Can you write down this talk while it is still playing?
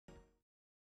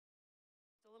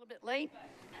little bit late.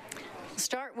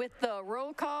 Start with the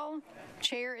roll call.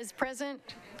 Chair is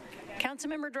present.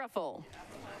 Councilmember Druffel.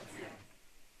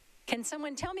 Can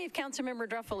someone tell me if Councilmember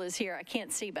Druffel is here? I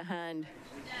can't see behind.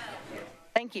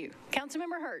 Thank you.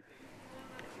 Councilmember Hurt.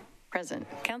 Present.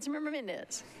 Councilmember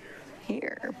Mendez.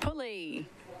 Here. Pulley.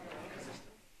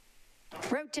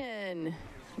 Roten.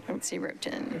 I don't see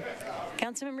Roten.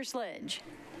 Councilmember Sledge.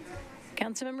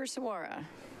 Councilmember Sawara.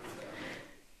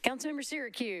 Councilmember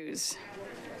Syracuse.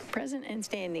 Present and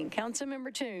standing.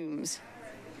 Councilmember Toombs.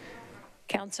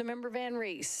 Councilmember Van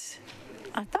Reese.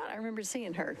 I thought I remembered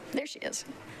seeing her. There she is.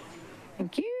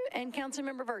 Thank you. And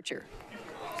Councilmember Vercher.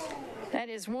 That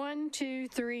is 1, 2,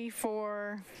 3,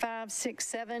 4, 5, 6,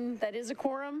 7. That is a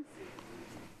quorum.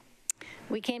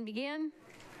 We can begin.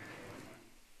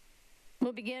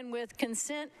 We'll begin with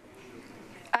consent.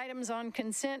 Items on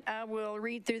consent. I will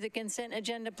read through the consent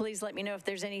agenda. Please let me know if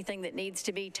there's anything that needs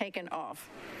to be taken off.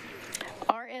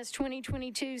 RS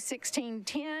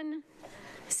 2022-1610,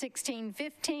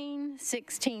 1615,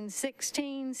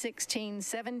 1616,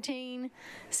 1617,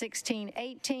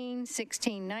 1618,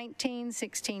 1619,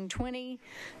 1620,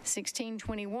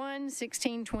 1621,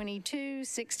 1622,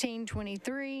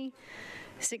 1623,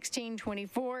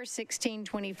 1624,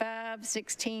 1625,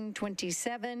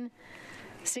 1627,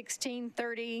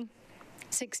 1630,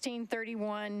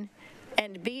 1631,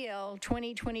 and BL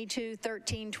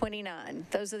 2022-1329.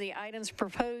 Those are the items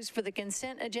proposed for the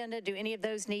consent agenda. Do any of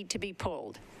those need to be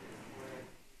pulled?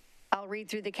 I'll read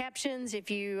through the captions. If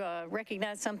you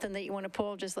recognize something that you want to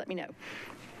pull, just let me know.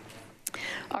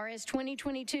 RS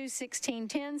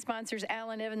 2022-1610 sponsors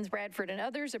Allen, Evans, Bradford, and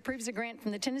others, approves a grant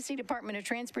from the Tennessee Department of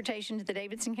Transportation to the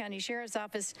Davidson County Sheriff's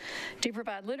Office to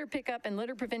provide litter pickup and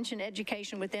litter prevention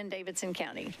education within Davidson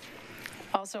County.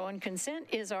 Also on consent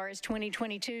is RS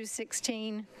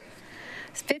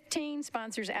 2022-1615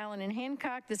 sponsors Allen and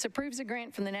Hancock. This approves a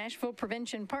grant from the Nashville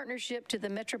Prevention Partnership to the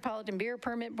Metropolitan Beer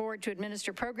Permit Board to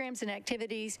administer programs and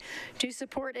activities to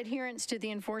support adherence to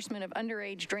the enforcement of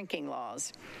underage drinking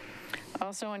laws.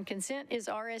 Also on consent is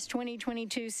RS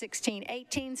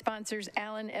 2022-1618 sponsors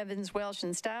Allen, Evans, Welsh,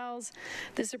 and Stiles.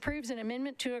 This approves an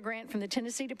amendment to a grant from the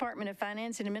Tennessee Department of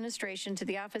Finance and Administration to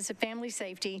the Office of Family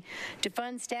Safety to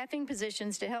fund staffing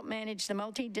positions to help manage the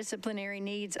multidisciplinary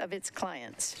needs of its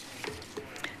clients.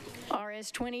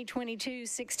 RS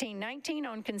 2022-1619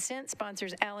 on consent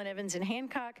sponsors Allen, Evans, and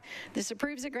Hancock. This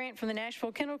approves a grant from the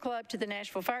Nashville Kennel Club to the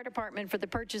Nashville Fire Department for the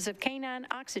purchase of canine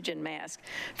oxygen masks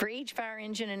for each fire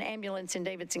engine and ambulance in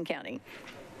Davidson County.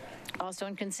 Also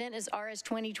on consent is RS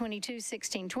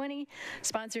 2022-1620,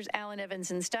 sponsors Allen,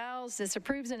 Evans, and Stiles. This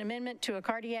approves an amendment to an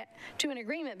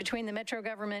agreement between the Metro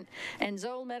government and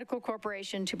Zoll Medical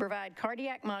Corporation to provide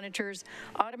cardiac monitors,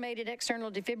 automated external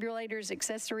defibrillators,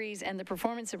 accessories, and the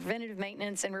performance of preventative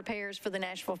maintenance and repairs for the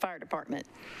Nashville Fire Department.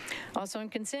 Also on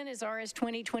consent is RS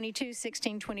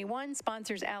 2022-1621,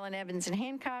 sponsors Allen, Evans, and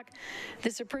Hancock.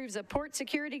 This approves a port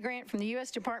security grant from the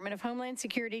U.S. Department of Homeland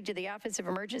Security to the Office of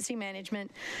Emergency Management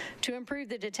to improve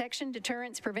the detection,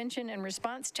 deterrence, prevention, and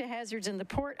response to hazards in the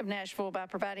Port of Nashville by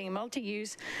providing a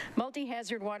multi-use,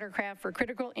 multi-hazard watercraft for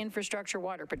critical infrastructure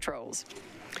water patrols.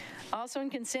 Also in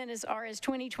consent is RS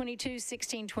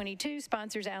 2022-1622,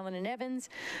 sponsors Allen and Evans,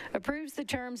 approves the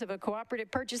terms of a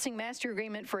cooperative purchasing master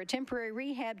agreement for a temporary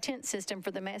rehab tent system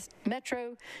for the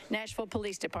Metro Nashville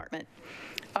Police Department.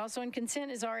 Also in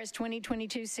consent is RS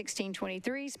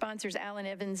 2022-1623, sponsors Allen,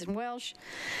 Evans, and Welsh.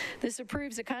 This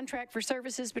approves a contract for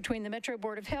services between the Metro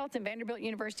Board of Health and Vanderbilt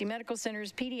University Medical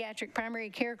Center's Pediatric Primary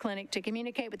Care Clinic to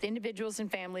communicate with individuals and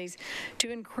families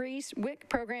to increase WIC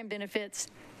program benefits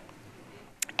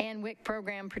and WIC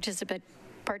program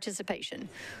participation.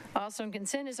 Also in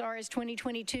consent is RS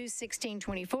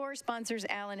 2022-1624, sponsors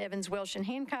Allen, Evans, Welsh, and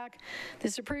Hancock.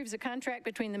 This approves a contract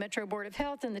between the Metro Board of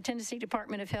Health and the Tennessee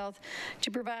Department of Health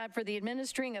to provide for the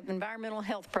administering of environmental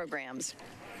health programs.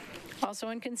 Also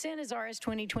on consent is RS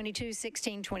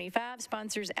 2022-1625,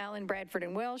 sponsors Allen, Bradford,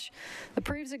 and Welsh,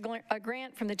 approves a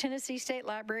grant from the Tennessee State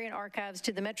Library and Archives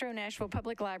to the Metro Nashville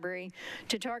Public Library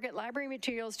to target library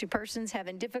materials to persons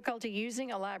having difficulty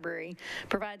using a library,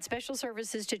 provide special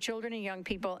services to children and young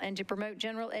people, and to promote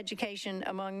general education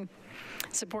among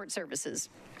support services.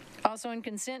 Also on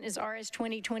consent is RS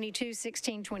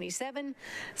 2022-1627,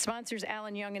 sponsors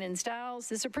Allen, Young, and Stiles.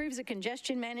 This approves a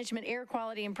congestion management air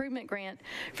quality improvement grant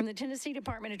from the Tennessee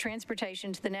Department of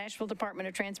Transportation to the Nashville Department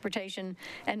of Transportation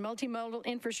and Multimodal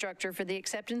Infrastructure for the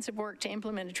acceptance of work to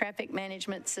implement a traffic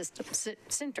management system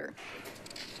center.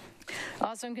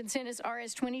 Also on consent is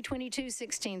RS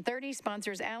 2022-1630,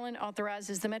 sponsors Allen,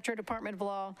 authorizes the Metro Department of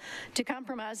Law to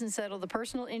compromise and settle the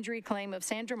personal injury claim of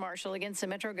Sandra Marshall against the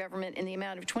Metro government in the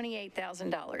amount of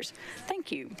 $28,000.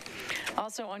 Thank you.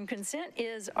 Also on consent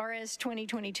is RS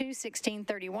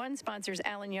 2022-1631, sponsors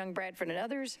Allen, Young, Bradford, and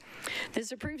others.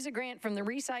 This approves a grant from the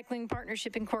Recycling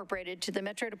Partnership Incorporated to the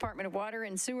Metro Department of Water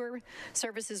and Sewer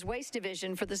Services Waste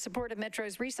Division for the support of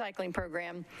Metro's recycling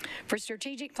program for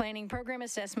strategic planning, program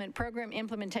assessment, program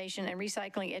implementation, and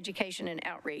recycling education and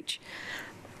outreach.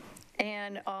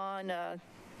 And on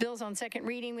bills on second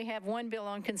reading, we have one bill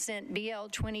on consent, BL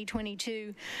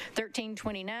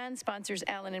 2022-1329, sponsors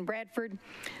Allen and Bradford.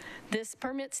 This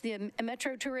permits the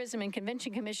Metro Tourism and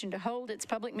Convention Commission to hold its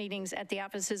public meetings at the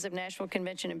offices of Nashville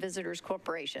Convention and Visitors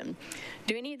Corporation.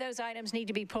 Do any of those items need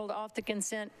to be pulled off the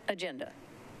consent agenda?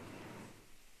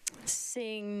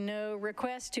 Seeing no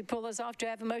request to pull us off, do I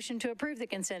have a motion to approve the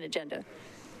consent agenda?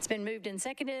 It's been moved and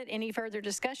seconded. Any further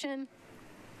discussion?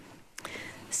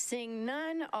 Seeing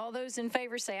none, all those in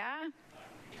favor say aye.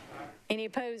 Any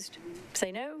opposed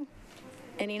say no.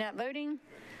 Any not voting?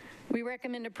 We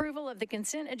recommend approval of the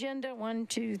consent agenda. 1,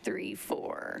 2, 3,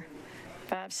 4,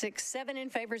 5, 6, 7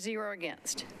 in favor, 0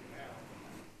 against.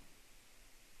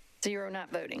 0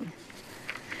 not voting.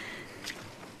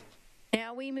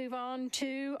 Now we move on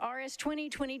to RS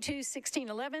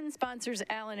 2022-1611, sponsors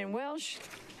Allen and Welsh.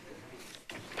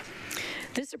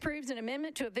 This approves an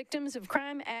amendment to a Victims of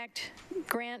Crime Act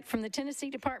grant from the Tennessee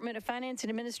Department of Finance and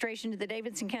Administration to the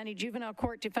Davidson County Juvenile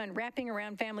Court to fund Wrapping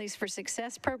Around Families for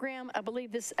Success program. I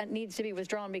believe this needs to be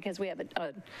withdrawn because we have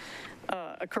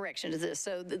a correction to this.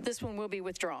 So this one will be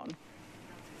withdrawn.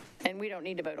 And we don't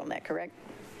need to vote on that, correct?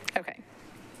 Okay.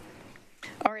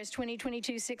 RS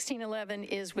 2022-1611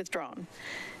 is withdrawn.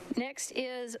 Next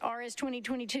is RS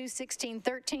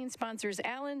 2022-1613, sponsors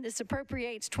Allen. This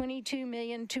appropriates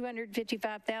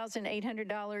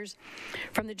 $22,255,800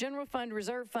 from the General Fund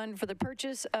Reserve Fund for the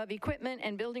purchase of equipment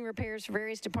and building repairs for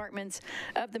various departments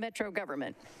of the Metro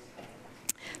government.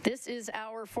 This is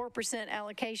our 4%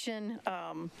 allocation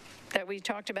that we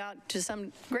talked about to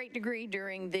some great degree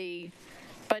during the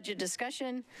budget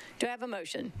discussion. Do I have a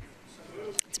motion?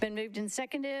 It's been moved and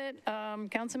seconded.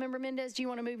 Councilmember Mendez, do you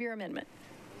want to move your amendment?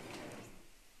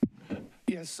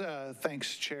 Yes,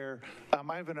 thanks, Chair. I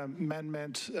have an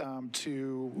amendment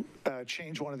to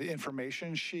change one of the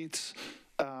information sheets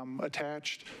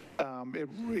attached.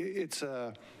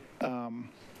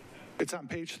 It's on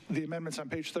the amendment's on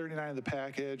page 39 of the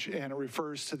package, and it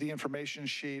refers to the information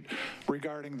sheet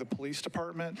regarding the police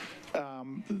department. I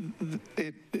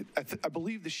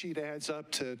believe the sheet adds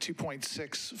up to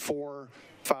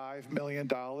 $2.645 million,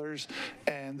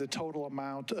 and the total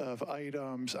amount of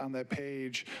items on that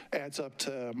page adds up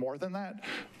to more than that.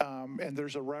 And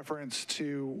there's a reference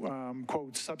to,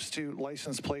 quote, substitute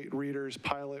license plate readers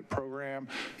pilot program,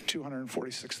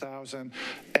 $246,000.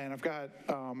 And I've got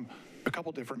a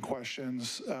couple different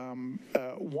questions.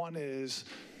 One is,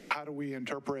 how do we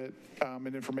interpret an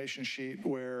information sheet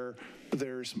where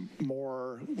there's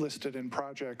more listed in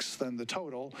projects than the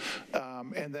total?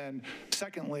 And then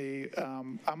secondly,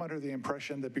 I'm under the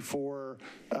impression that before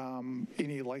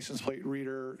any license plate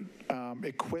reader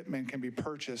equipment can be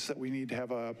purchased, that we need to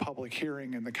have a public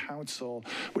hearing in the council,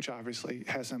 which obviously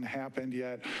hasn't happened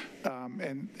yet.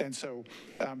 And so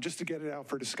just to get it out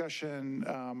for discussion,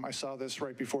 I saw this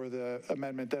right before the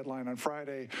amendment deadline on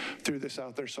Friday, threw this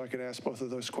out there so I could ask both of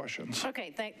those questions.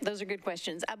 Okay, those are good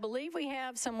questions. I believe we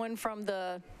have someone from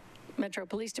the Metro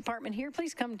Police Department here.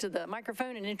 Please come to the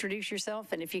microphone and introduce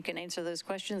yourself, and if you can answer those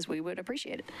questions, we would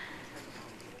appreciate it.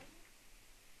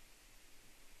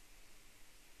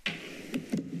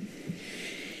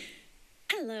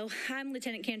 Hello, I'm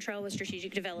Lieutenant Cantrell with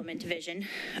Strategic Development Division.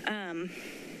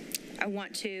 I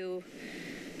want to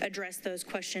address those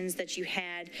questions that you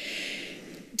had.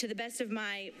 To the best of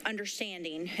my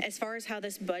understanding, as far as how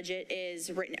this budget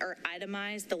is written or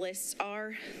itemized, the lists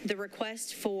are, the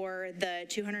request for the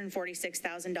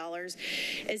 $246,000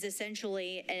 is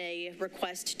essentially a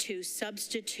request to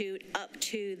substitute up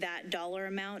to that dollar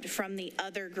amount from the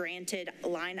other granted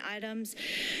line items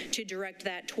to direct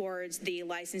that towards the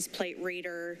license plate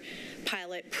reader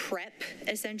pilot prep,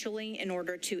 essentially, in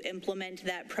order to implement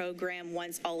that program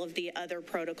once all of the other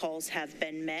protocols have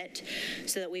been met,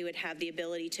 so that we would have the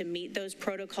ability to meet those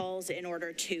protocols in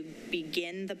order to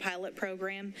begin the pilot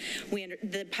program.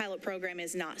 The pilot program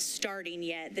is not starting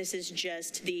yet. This is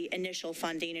just the initial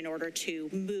funding in order to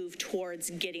move towards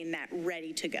getting that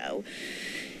ready to go.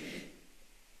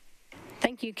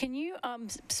 Thank you. Can you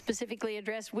specifically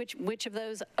address which of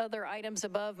those other items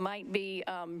above might be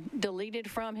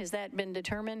deleted from? Has that been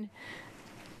determined?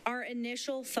 Our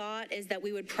initial thought is that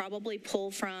we would probably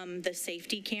pull from the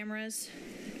safety cameras,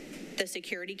 the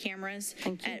security cameras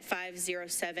at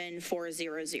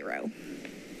 507400.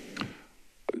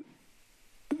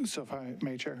 So if I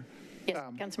may, Chair. Yes,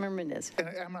 Councilmember Mendez. And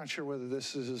I'm not sure whether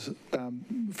this is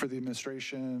for the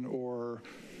administration or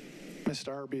Ms.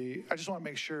 Darby. I just want to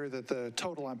make sure that the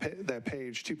total on that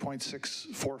page,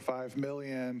 2.645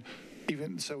 million,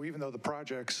 even though the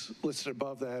projects listed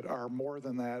above that are more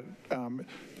than that,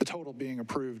 the total being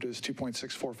approved is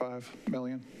 2.645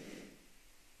 million.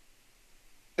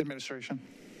 Administration.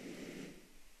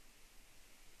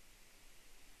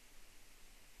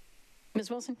 Ms.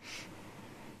 Wilson?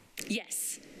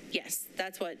 Yes,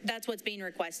 that's what's being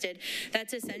requested.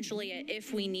 That's essentially it.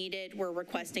 If we need it, we're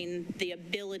requesting the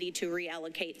ability to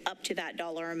reallocate up to that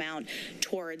dollar amount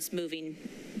towards moving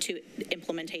to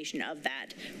implementation of that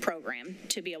program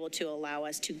to be able to allow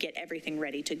us to get everything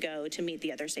ready to go to meet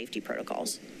the other safety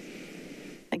protocols.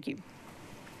 Thank you.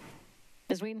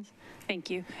 Ms. Weedens? Thank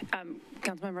you.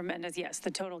 Councilmember Mendez, yes,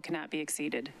 the total cannot be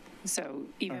exceeded. So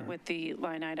even with the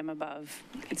line item above,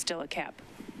 it's still a cap.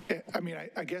 I mean,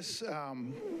 I guess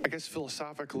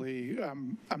philosophically,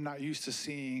 I'm not used to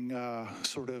seeing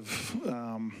sort of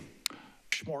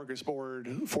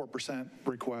smorgasbord 4%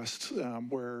 request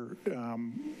where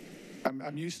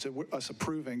I'm used to us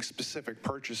approving specific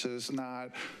purchases, not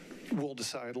we'll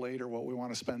decide later what we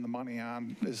want to spend the money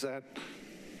on. Is that?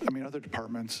 I mean, other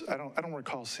departments, I don't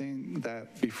recall seeing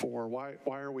that before. Why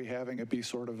are we having it be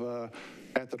sort of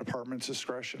at the department's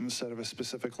discretion instead of a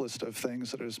specific list of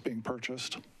things that is being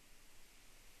purchased?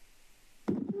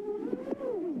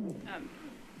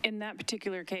 In that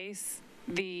particular case,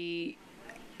 the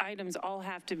items all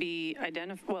have to be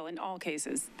identified. Well, in all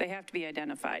cases, they have to be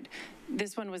identified.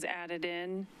 This one was added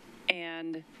in,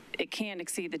 and it can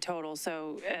exceed the total.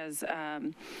 So as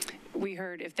we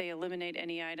heard, if they eliminate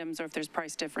any items or if there's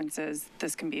price differences,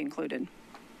 this can be included.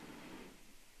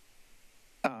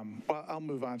 Well, I'll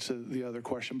move on to the other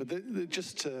question, but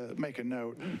just to make a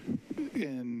note,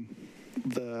 in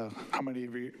how many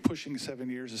of you pushing 7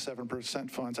 years of 7%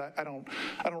 funds, I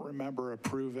don't remember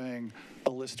approving a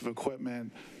list of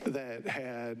equipment that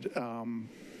had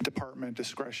department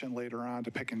discretion later on to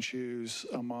pick and choose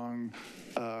among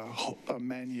a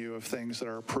menu of things that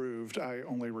are approved. I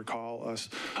only recall us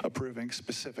approving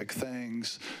specific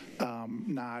things,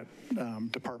 not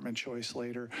department choice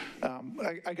later.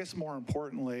 I guess more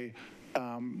importantly,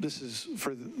 this is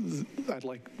for I'd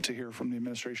like to hear from the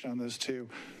administration on this too.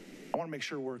 I want to make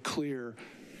sure we're clear.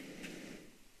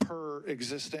 Per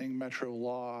existing Metro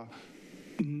law,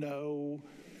 no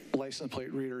license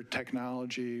plate reader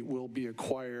technology will be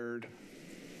acquired,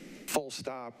 full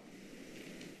stop,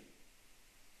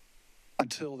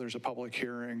 until there's a public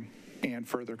hearing and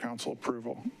further council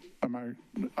approval. Am I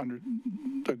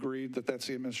agreed that that's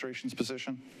the administration's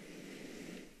position?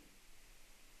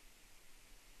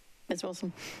 Ms.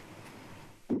 Wilson?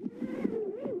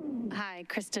 Hi,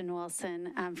 Kristen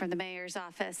Wilson from the mayor's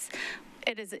office.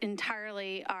 It is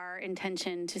entirely our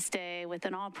intention to stay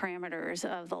within all parameters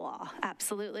of the law,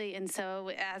 absolutely. And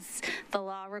so as the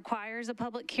law requires a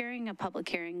public hearing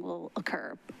will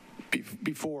occur.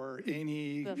 Before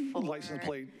any license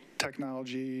plate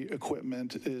technology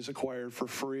equipment is acquired for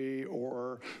free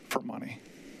or for money?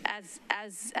 As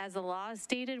the law is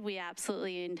stated, we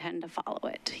absolutely intend to follow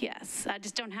it, yes. I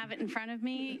just don't have it in front of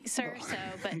me, sir,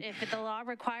 but if the law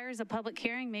requires a public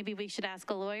hearing, maybe we should ask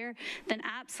a lawyer, then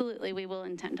absolutely we will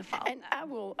intend to follow And that. I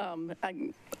will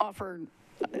offer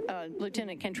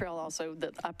Lieutenant Cantrell also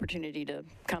the opportunity to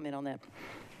comment on that.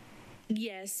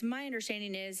 Yes, my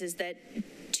understanding is that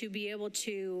to be able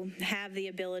to have the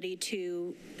ability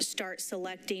to start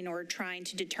selecting or trying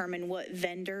to determine what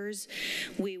vendors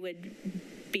we would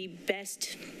be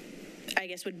best, I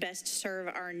guess, would best serve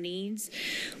our needs,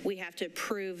 we have to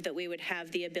prove that we would have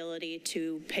the ability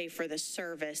to pay for the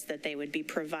service that they would be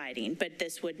providing. But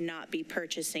this would not be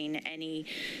purchasing any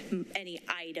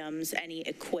items, any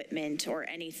equipment, or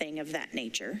anything of that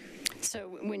nature.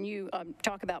 So when you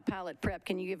talk about pilot prep,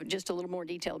 can you give just a little more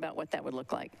detail about what that would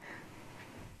look like?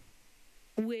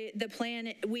 The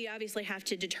plan, we obviously have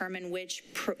to determine which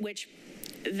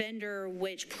vendor,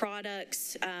 which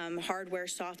products, hardware,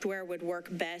 software would work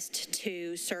best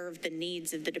to serve the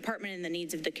needs of the department and the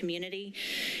needs of the community.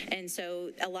 And so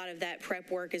a lot of that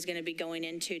prep work is going to be going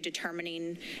into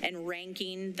determining and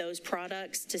ranking those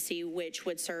products to see which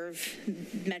would serve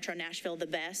Metro Nashville the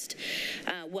best,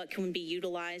 what can be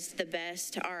utilized the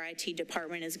best. Our IT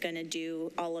department is going to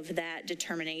do all of that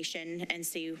determination and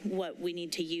see what we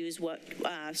need to use, what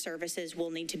services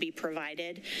will need to be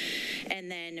provided. And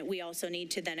then we also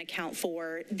need to then account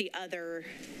for the other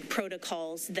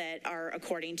protocols that are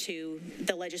according to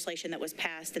the legislation that was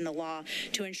passed in the law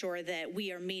to ensure that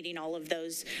we are meeting all of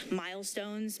those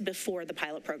milestones before the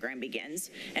pilot program begins.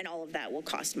 And all of that will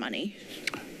cost money.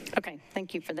 Okay,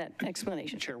 thank you for that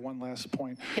explanation. Chair, one last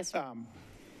point. Yes, sir.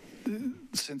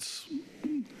 Since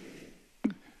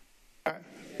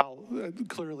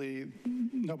clearly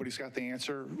nobody's got the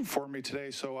answer for me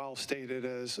today, so I'll state it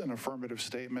as an affirmative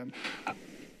statement.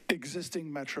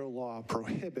 Existing Metro law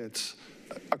prohibits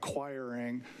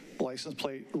acquiring license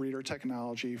plate reader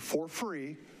technology for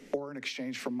free or in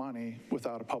exchange for money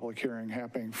without a public hearing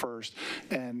happening first.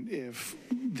 And if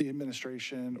the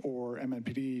administration or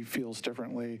MNPD feels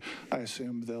differently, I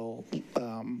assume they'll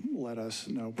let us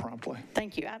know promptly.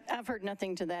 Thank you. I've heard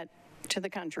nothing to that, to the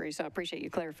contrary, so I appreciate you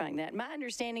clarifying that. My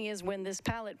understanding is when this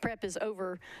pilot prep is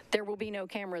over, there will be no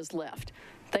cameras left.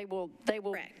 They will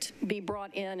Correct. be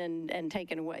brought in and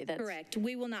taken away. That's Correct.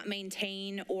 We will not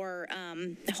maintain or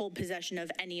hold possession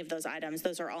of any of those items.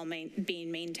 Those are all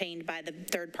being maintained by the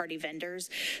third-party vendors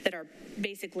that are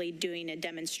basically doing a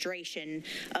demonstration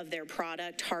of their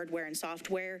product, hardware and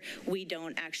software. We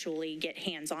don't actually get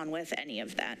hands-on with any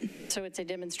of that. So it's a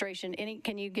demonstration.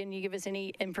 Can you give us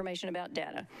any information about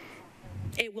data?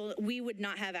 We would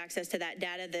not have access to that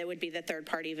data. That would be the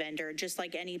third-party vendor. Just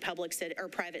like any public or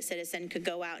private citizen could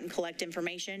go out and collect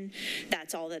information,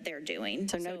 that's all that they're doing.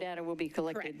 So no data will be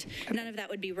collected? Correct. None of that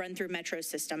would be run through Metro's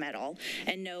system at all.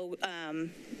 And no,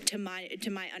 to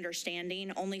my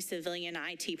understanding, only civilian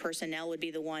IT personnel would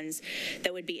be the ones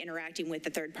that would be interacting with the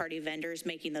third-party vendors,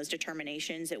 making those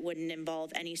determinations. It wouldn't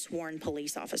involve any sworn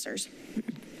police officers.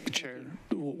 Chair,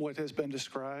 what has been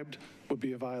described would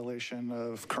be a violation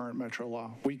of current Metro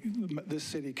law. This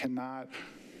city cannot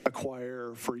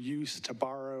acquire for use, to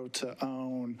borrow, to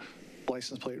own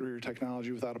license plate reader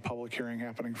technology without a public hearing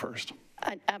happening first.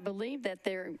 I believe that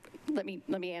let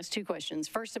me ask two questions.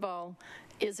 First of all,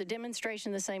 is a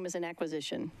demonstration the same as an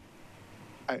acquisition?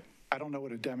 I don't know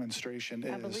what a demonstration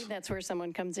is. I believe that's where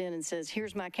someone comes in and says,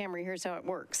 here's my camera, here's how it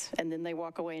works, and then they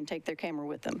walk away and take their camera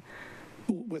with them.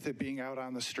 With it being out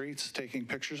on the streets, taking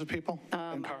pictures of people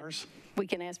in cars? We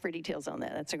can ask for details on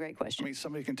that. That's a great question. I mean,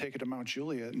 somebody can take it to Mount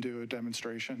Juliet and do a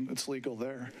demonstration. It's legal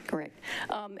there. Correct.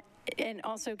 And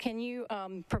also, can you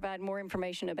provide more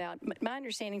information about, my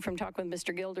understanding from talking with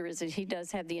Mr. Gilder is that he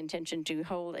does have the intention to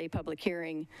hold a public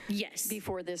hearing Yes.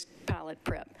 before this pilot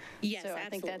prep. Yes, so I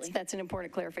think absolutely. that's an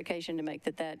important clarification to make,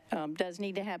 that does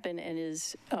need to happen and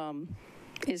is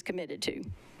committed to.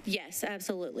 Yes,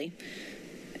 absolutely.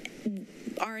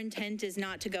 Our intent is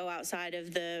not to go outside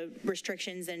of the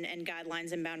restrictions and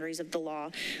guidelines and boundaries of the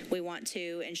law. We want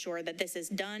to ensure that this is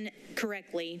done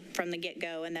correctly from the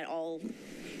get-go and that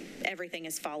everything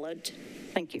is followed.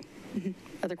 Thank you.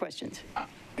 Other questions?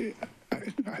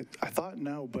 I thought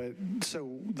no, but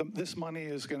so this money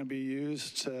is going to be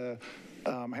used to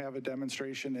have a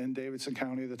demonstration in Davidson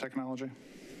County of the technology?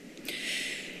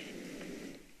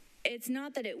 It's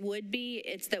not that it would be,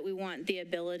 it's that we want the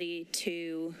ability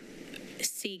to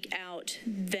seek out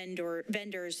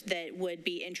vendors that would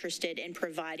be interested in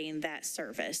providing that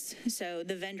service. So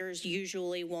the vendors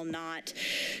usually will not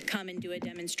come and do a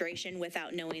demonstration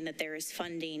without knowing that there is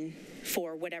funding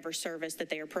for whatever service that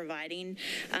they are providing.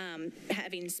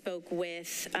 Having spoke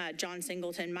with John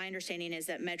Singleton, my understanding is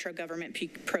that Metro government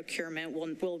procurement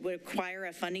will require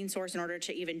a funding source in order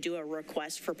to even do a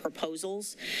request for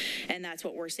proposals. And that's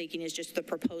what we're seeking, is just the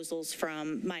proposals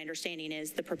from, my understanding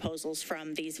is the proposals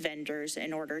from these vendors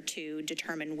in order to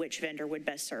determine which vendor would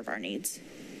best serve our needs.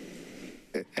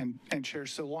 And Chair,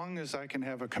 so long as I can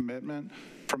have a commitment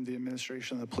from the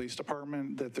administration of the police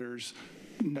department that there's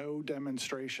no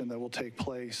demonstration that will take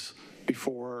place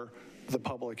before the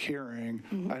public hearing,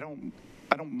 I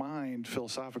don't mind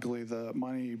philosophically the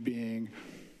money being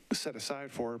set aside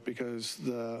for it, because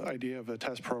the idea of a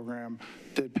test program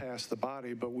did pass the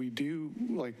body, but we do,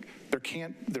 like,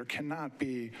 there cannot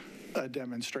be a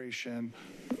demonstration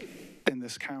in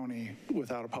this county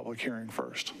without a public hearing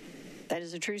first. That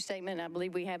is a true statement. I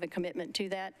believe we have a commitment to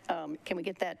that. Can we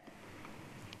get that?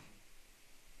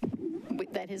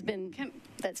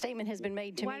 That statement has been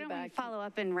made to me by. Why don't we follow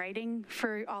up in writing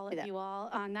for all of you all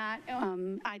on that?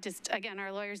 Again,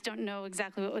 our lawyers don't know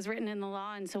exactly what was written in the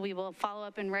law, and so we will follow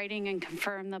up in writing and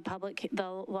confirm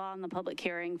the law and the public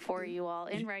hearing for you all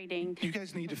in writing. You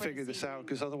guys need to figure this out,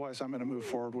 because otherwise I'm going to move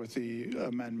forward with the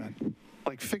amendment.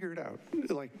 Like, figure it out.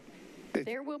 Like,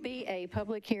 there will be a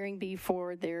public hearing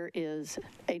before there is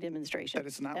a demonstration. That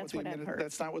is not That's what I've heard.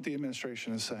 That's not what the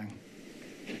administration is saying.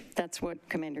 That's what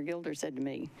Commander Gilder said to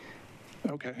me.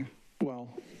 Okay. Well,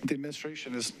 the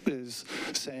administration is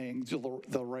saying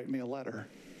they'll write me a letter.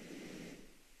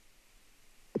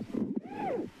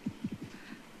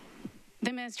 The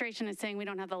administration is saying we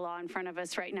don't have the law in front of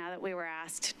us right now that we were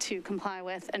asked to comply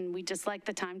with, and we just like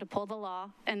the time to pull the law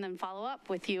and then follow up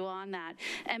with you on that.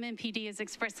 MMPD has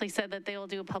expressly said that they will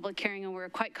do a public hearing, and we're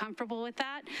quite comfortable with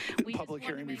that. We Public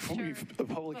hearing before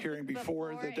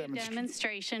the demonstration.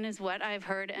 Demonstration is what I've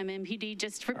heard MMPD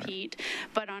just repeat. Right.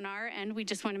 But on our end, we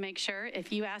just want to make sure,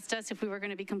 if you asked us if we were going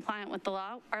to be compliant with the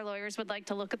law, our lawyers would like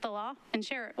to look at the law and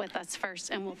share it with us first,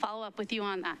 and we'll follow up with you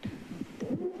on that.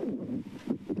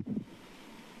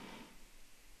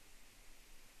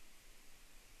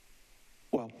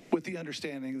 Well, with the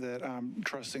understanding that I'm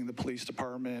trusting the police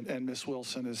department, and Ms.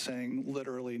 Wilson is saying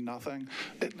literally nothing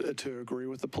to agree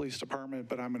with the police department,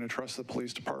 but I'm going to trust the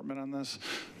police department on this,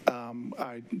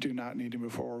 I do not need to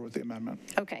move forward with the amendment.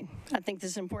 Okay. I think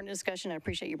this is an important discussion. I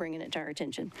appreciate you bringing it to our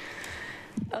attention.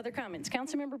 Other comments?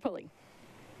 Councilmember Pulley.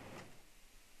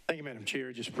 Thank you, Madam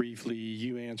Chair. Just briefly,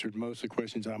 you answered most of the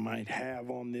questions I might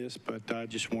have on this, but I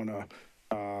just want to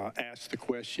ask the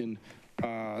question.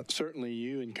 Certainly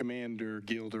you and Commander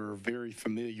Gilder are very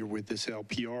familiar with this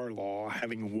LPR law,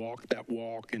 having walked that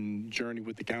walk and journeyed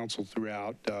with the council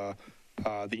throughout the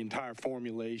entire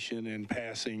formulation and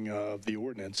passing of the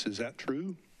ordinance. Is that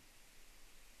true?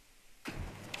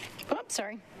 Oh,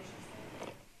 sorry.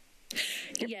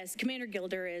 Yes, Commander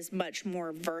Gilder is much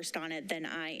more versed on it than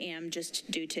I am,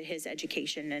 just due to his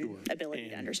education and ability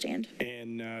to understand.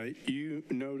 And you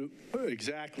know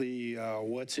exactly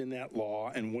what's in that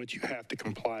law and what you have to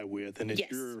comply with, and it's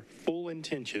your full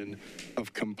intention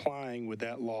of complying with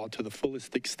that law to the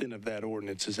fullest extent of that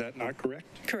ordinance. Is that not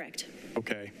correct? Correct.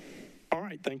 Okay. All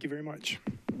right. Thank you very much.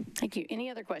 Thank you. Any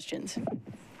other questions?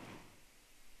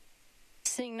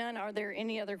 Seeing none, are there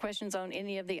any other questions on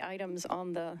any of the items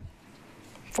on the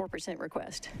 4%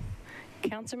 request?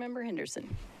 Councilmember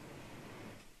Henderson.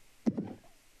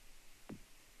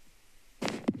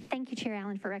 Thank you, Chair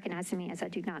Allen, for recognizing me, as I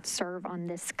do not serve on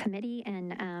this committee,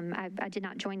 and I did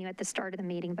not join you at the start of the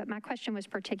meeting, but my question was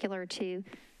particular to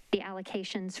the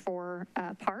allocations for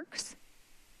parks.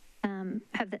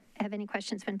 Have any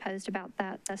questions been posed about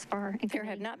that thus far? There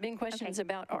have not been questions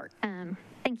about art.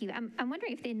 Thank you. I'm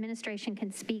wondering if the administration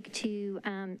can speak to,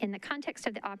 in the context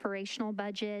of the operational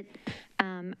budget,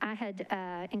 I had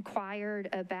inquired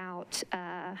about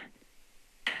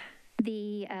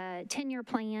the 10-year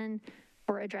plan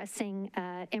for addressing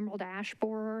emerald ash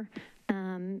borer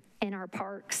in our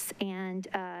parks and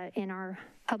in our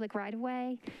public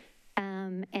right-of-way.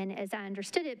 And as I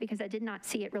understood it, because I did not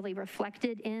see it really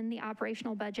reflected in the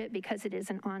operational budget, because it is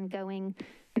an ongoing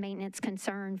maintenance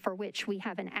concern for which we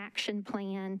have an action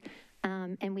plan,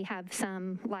 and we have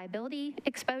some liability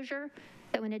exposure.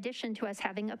 So in addition to us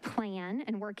having a plan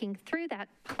and working through that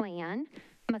plan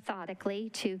methodically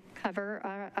to cover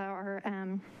our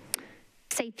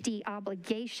safety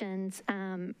obligations,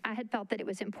 I had felt that it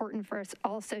was important for us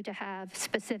also to have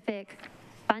specific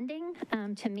funding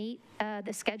to meet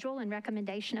the schedule and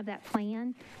recommendation of that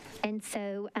plan. And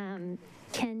so I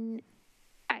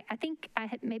think I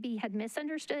had maybe had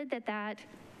misunderstood that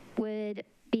would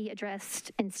be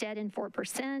addressed instead in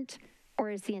 4%, or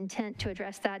is the intent to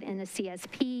address that in a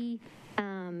CSP?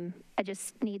 I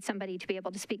just need somebody to be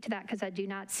able to speak to that, because I do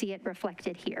not see it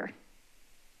reflected here.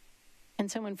 Can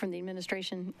someone from the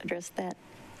administration address that?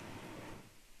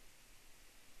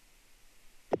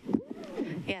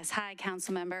 Yes, hi,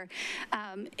 council member.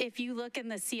 If you look in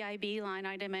the CIB line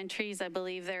item entries, I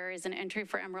believe there is an entry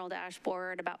for emerald ash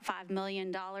borer at about $5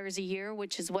 million a year,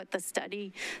 which is what the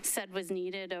study said was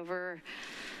needed over,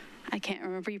 I can't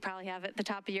remember, you probably have it at the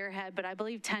top of your head, but I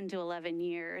believe 10 to 11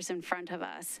 years in front of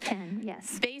us. 10,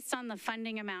 yes. Based on the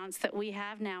funding amounts that we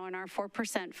have now in our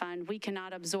 4% fund, we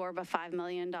cannot absorb a $5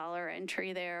 million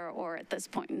entry there, or at this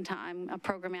point in time, a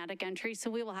programmatic entry. So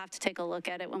we will have to take a look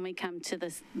at it when we come to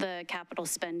the capital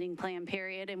spending plan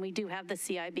period, and we do have the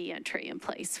CIB entry in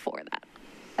place for that.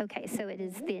 Okay, so it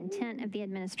is the intent of the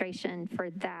administration for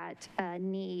that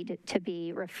need to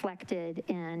be reflected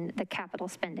in the capital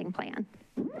spending plan.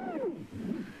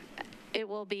 It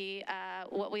will be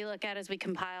what we look at as we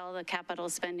compile the capital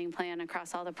spending plan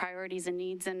across all the priorities and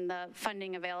needs and the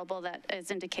funding available that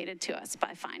is indicated to us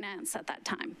by finance at that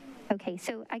time. Okay,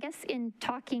 so I guess in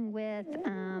talking with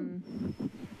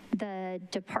the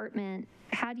department,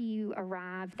 how do you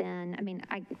arrive then? I mean,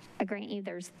 I grant you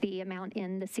there's the amount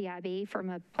in the CIB from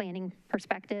a planning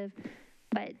perspective,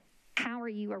 but how are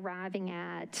you arriving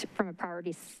at, from a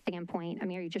priority standpoint? I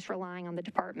mean, are you just relying on the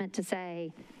department to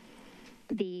say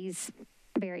these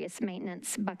various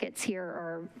maintenance buckets here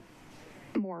are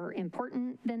more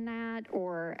important than that?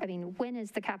 Or, I mean, when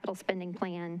is the capital spending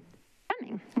plan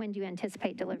coming? When do you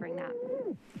anticipate delivering that?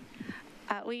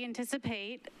 We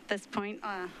anticipate at this point,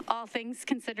 all things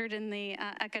considered in the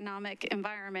economic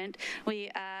environment,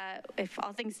 if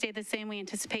all things stay the same, we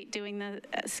anticipate doing the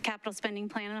capital spending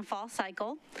plan in a fall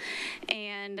cycle.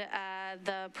 And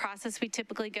the process we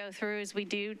typically go through is we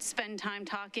do spend time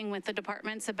talking with the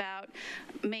departments about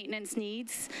maintenance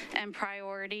needs and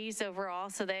priorities overall,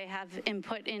 so they have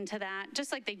input into that,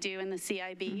 just like they do in the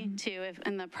CIB too,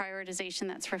 in the prioritization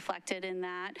that's reflected in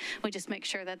that. We just make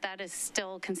sure that that is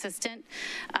still consistent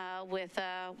with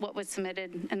what was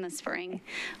submitted in the spring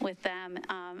with them,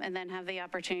 and then have the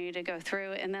opportunity to go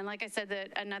through. And then, like I said, that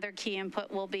another key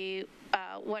input will be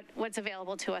what's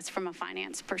available to us from a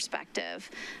finance perspective,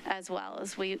 as well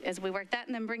as we work that,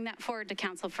 and then bring that forward to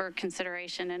council for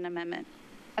consideration and amendment.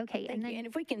 Okay, and then, And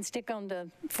if we can stick on the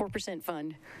 4%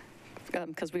 fund,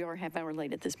 because we are half hour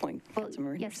late at this point. well,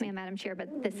 yes, ma'am, Madam Chair,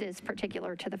 but this is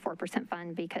particular to the 4%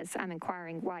 fund because I'm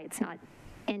inquiring why it's not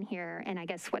in here. And I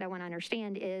guess what I want to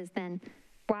understand is then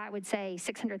why I would say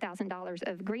 $600,000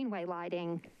 of greenway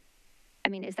lighting. I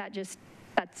mean, is that just,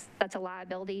 that's a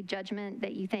liability judgment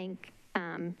that you think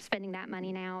spending that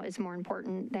money now is more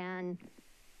important than,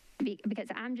 because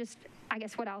I'm just, I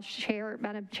guess what I'll share,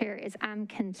 Madam Chair, is I'm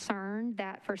concerned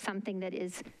that for something that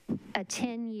is a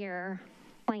 10-year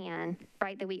plan,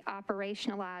 right, that we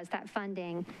operationalize that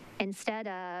funding instead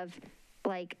of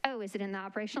like, oh, is it in the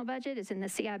operational budget? Is it in the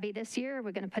CIB this year?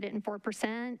 We're going to put it in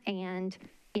 4%. And,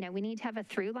 you know, we need to have a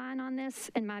through line on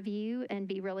this, in my view, and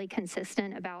be really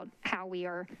consistent about how we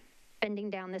are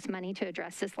spending down this money to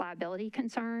address this liability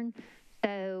concern.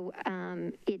 So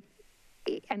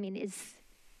I mean, is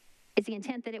the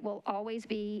intent that it will always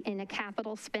be in a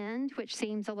capital spend, which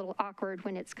seems a little awkward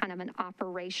when it's kind of an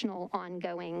operational,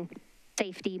 ongoing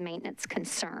safety maintenance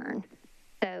concern.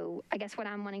 So I guess what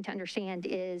I'm wanting to understand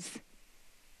is,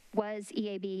 was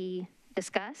EAB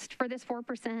discussed for this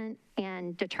 4%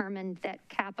 and determined that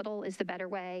capital is the better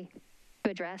way to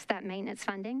address that maintenance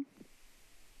funding?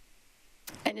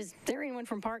 And is there anyone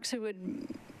from Parks who would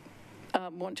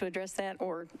want to address that?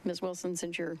 Or Ms. Wilson,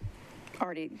 since you're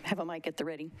already have a mic at the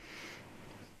ready.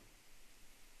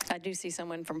 I do see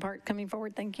someone from Park coming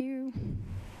forward. Thank you.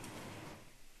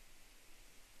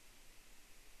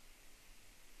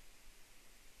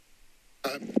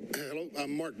 Hello,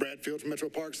 I'm Mark Bradfield from Metro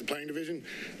Parks, the Planning Division.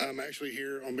 I'm actually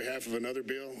here on behalf of another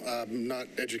bill. I'm not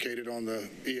educated on the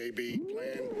EAB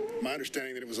plan. My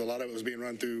understanding that a lot of it was being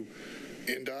run through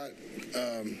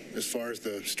NDOT as far as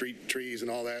the street trees and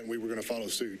all that, and we were going to follow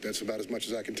suit. That's about as much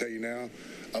as I can tell you now.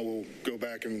 I will go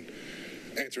back and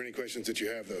answer any questions that you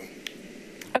have, though.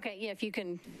 Okay, yeah, if you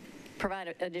can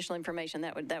provide additional information,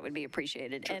 that would be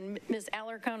appreciated. Sure. And Ms.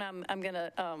 Alarcon, I'm going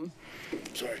to...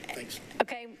 Sorry, thanks.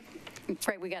 Okay,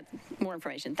 great, we got more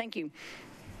information. Thank you.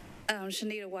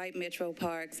 Shanita White, Metro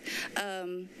Parks.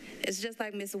 It's just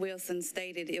like Ms. Wilson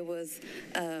stated, it was,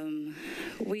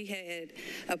 we had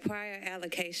a prior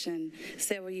allocation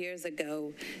several years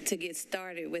ago to get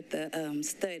started with the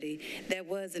study that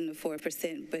was in the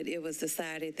 4%, but it was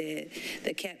decided that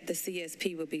the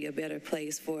CSP would be a better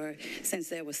place since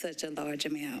there was such a large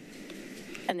amount.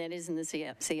 And that is in the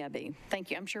CIB.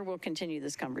 Thank you. I'm sure we'll continue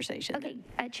this conversation. Okay,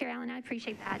 Chair Allen, I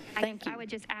appreciate that. Thank you. I would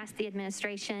just ask the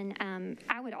administration,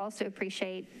 I would also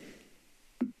appreciate,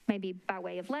 maybe by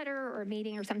way of letter or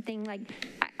meeting or something, like,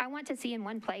 I want to see in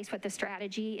one place what the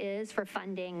strategy is for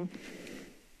funding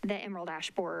the Emerald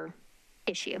Ash Borer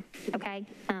issue, okay?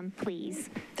 Please.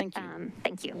 Thank you.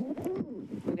 Thank you.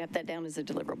 We've got that down as a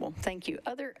deliverable. Thank you.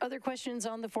 Other questions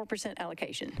on the 4%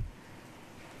 allocation?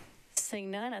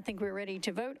 Seeing none, I think we're ready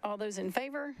to vote. All those in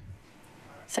favor,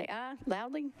 say aye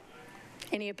loudly.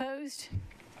 Any opposed?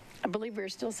 I believe we're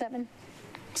still 7.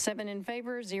 7 in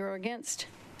favor, 0 against.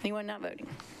 Anyone not voting?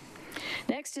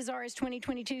 Next is RS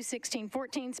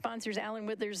 2022-1614, sponsors Allen,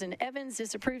 Withers, and Evans.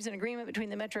 This approves an agreement between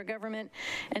the Metro government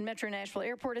and Metro Nashville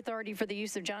Airport Authority for the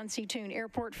use of John C. Toone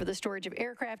Airport for the storage of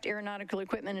aircraft, aeronautical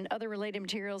equipment, and other related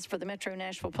materials for the Metro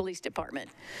Nashville Police Department.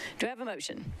 Do I have a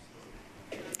motion?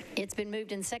 It's been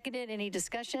moved and seconded. Any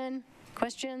discussion?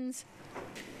 Questions?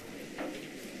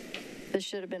 This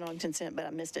should have been on consent, but I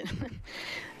missed it.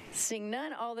 Seeing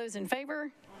none, all those in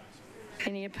favor?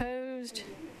 Any opposed?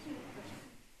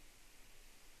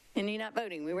 Any not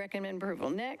voting? We recommend approval.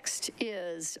 Next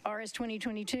is RS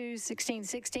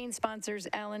 2022-1616, sponsors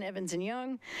Allen, Evans, and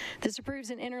Young. This approves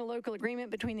an interlocal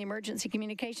agreement between the Emergency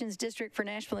Communications District for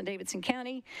Nashville and Davidson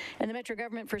County and the Metro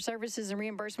government for services and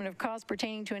reimbursement of costs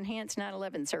pertaining to enhanced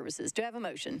 9/11 services. Do I have a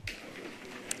motion?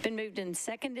 Been moved and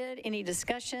seconded. Any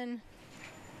discussion?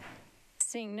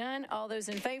 Seeing none, all those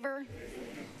in favor?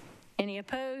 Any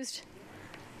opposed?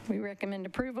 We recommend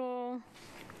approval.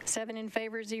 7 in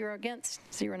favor, 0 against,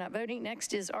 0 not voting.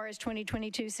 Next is RS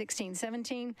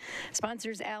 2022-1617.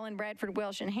 Sponsors Allen, Bradford,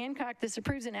 Welsh, and Hancock. This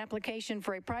approves an application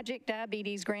for a Project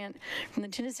Diabetes grant from the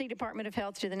Tennessee Department of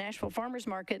Health to the Nashville Farmers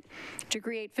Market to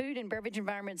create food and beverage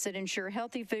environments that ensure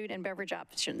healthy food and beverage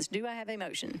options. Do I have a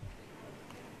motion?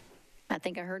 I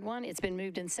think I heard one. It's been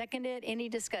moved and seconded. Any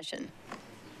discussion?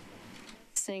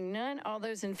 Seeing none, all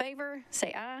those in favor,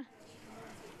 say aye.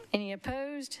 Any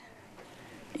opposed?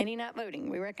 Any not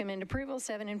voting? We recommend approval.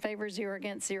 7 in favor, 0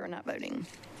 against, 0 not voting.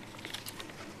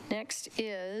 Next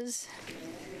is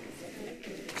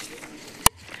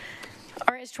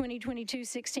RS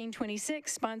 2022-1626,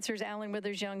 sponsors Allen,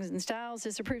 Withers, Youngs, and Stiles.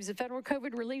 This approves the Federal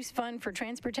COVID Relief Fund for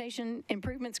Transportation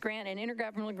Improvements Grant and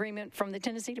intergovernmental agreement from the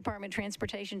Tennessee Department of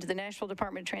Transportation to the Nashville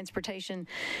Department of Transportation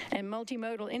and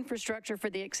Multimodal Infrastructure for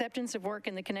the acceptance of work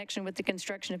in the connection with the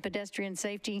construction of pedestrian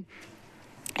safety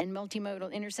and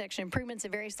multimodal intersection improvements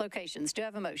at various locations. Do I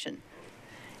have a motion?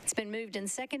 It's been moved and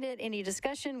seconded. Any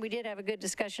discussion? We did have a good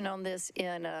discussion on this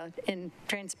in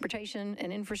transportation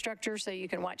and infrastructure, so you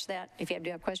can watch that if you do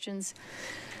have questions.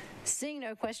 Seeing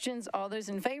no questions, all those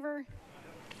in favor?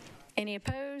 Any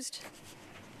opposed?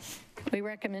 We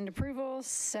recommend approval.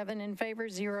 7 in favor,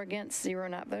 0 against, 0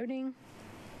 not voting.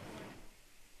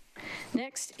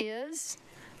 Next is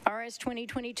RS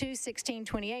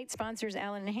 2022-1628, sponsors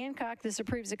Allen and Hancock. This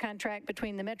approves a contract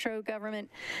between the Metro government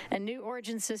and New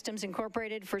Origin Systems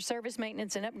Incorporated for service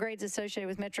maintenance and upgrades associated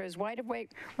with Metro's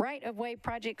right-of-way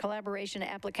project collaboration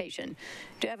application.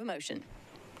 Do I have a motion?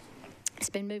 It's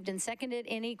been moved and seconded.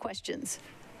 Any questions?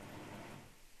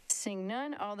 Seeing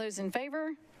none, all those in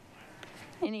favor?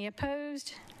 Any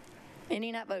opposed?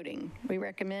 Any not voting? We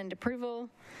recommend approval.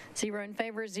 0 in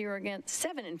favor, 0 against,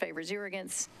 7 in favor, 0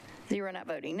 against, 0 not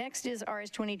voting. Next is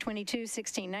RS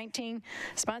 2022-1619,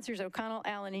 sponsors O'Connell,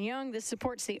 Allen, and Young. This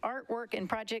supports the artwork and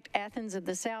project Athens of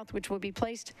the South, which will be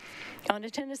placed on the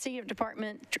Tennessee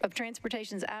Department of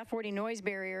Transportation's I-40 noise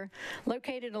barrier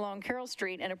located along Carroll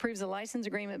Street, and approves a license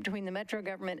agreement between the Metro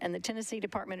government and the Tennessee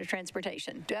Department of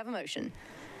Transportation. Do I have a motion?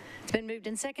 It's been moved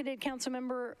and seconded.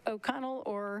 Councilmember O'Connell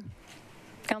or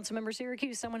Councilmember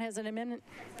Syracuse, someone has an amendment?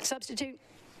 Substitute?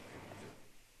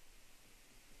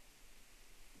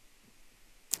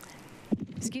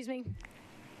 Excuse me?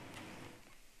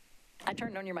 I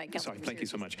turned on your mic. Sorry, thank you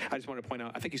so much. I just wanted to point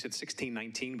out, I think you said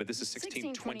 1619, but this is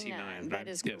 1629. That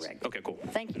is correct. Yes. Okay, cool.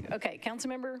 Thank you. Okay,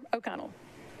 Councilmember O'Connell.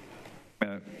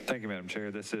 Thank you, Madam Chair.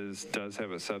 This does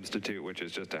have a substitute, which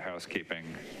is just a housekeeping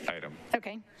item.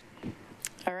 Okay.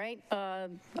 All right.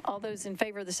 All those in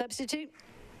favor of the substitute,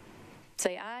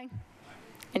 say aye.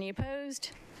 Any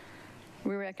opposed?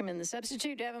 We recommend the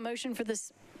substitute. Do I have a motion for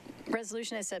this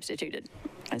resolution as substituted?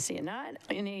 I see a nod.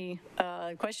 Any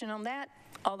question on that?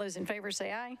 All those in favor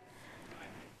say aye.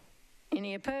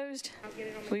 Any opposed?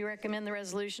 We recommend the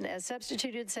resolution as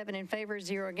substituted. 7 in favor,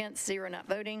 0 against, 0 not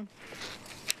voting.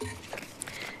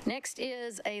 Next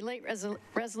is a late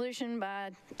resolution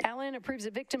by Allen, approves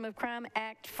a Victim of Crime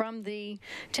Act from the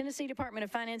Tennessee Department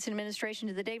of Finance and Administration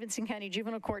to the Davidson County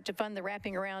Juvenile Court to fund the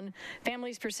Wrapping Around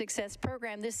Families for Success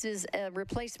program. This is a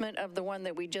replacement of the one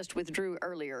that we just withdrew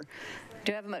earlier.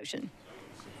 Do I have a motion?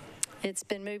 It's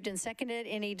been moved and seconded.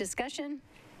 Any discussion?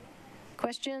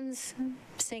 Questions?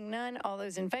 Seeing none, all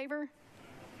those in favor?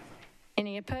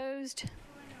 Any opposed?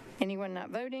 Anyone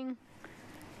not voting?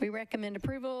 We recommend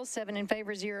approval. 7 in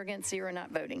favor, 0 against, 0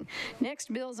 not voting.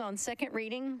 Next, bills on second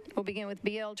reading. We'll begin with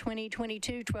BL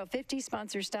 2022-1250,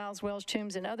 sponsors Stiles, Welsh,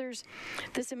 Toombs, and others.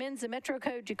 This amends the Metro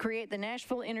Code to create the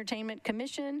Nashville Entertainment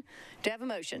Commission. Do I have a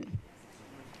motion?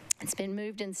 It's been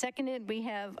moved and seconded. We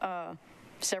have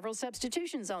several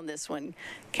substitutions on this one.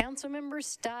 Councilmember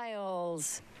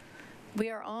Stiles.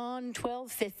 We are on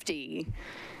 1250.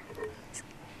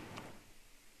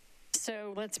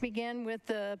 So let's begin with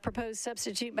the proposed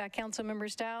substitute by Councilmember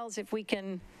Stiles. If we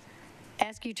can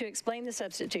ask you to explain the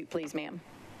substitute, please, ma'am.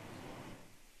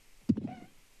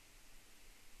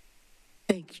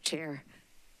 Thank you, Chair.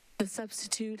 The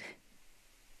substitute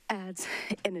adds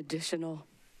an additional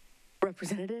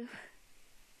representative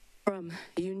from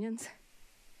unions,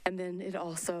 and then it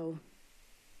also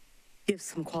gives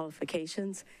some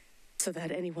qualifications so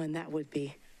that anyone that would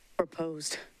be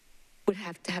proposed would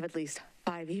have to have at least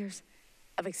 5 years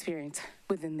of experience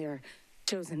within their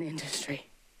chosen industry.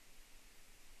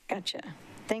 Gotcha.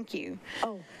 Thank you.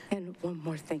 Oh, and one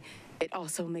more thing. It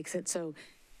also makes it so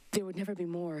there would never be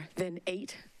more than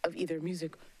 8 of either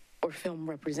music or film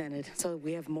represented, so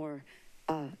we have more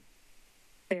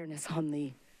fairness on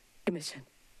the commission.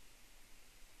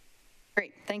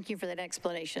 Great, thank you for that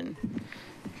explanation.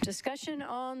 Discussion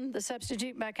on the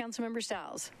substitute by Councilmember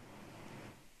Stiles.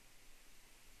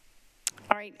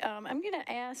 All right, I'm going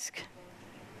to ask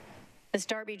Ms.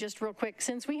 Darby just real quick,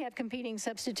 since we have competing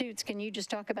substitutes, can you just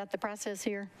talk about the process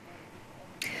here?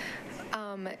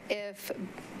 If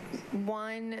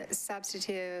one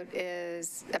substitute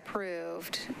is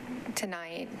approved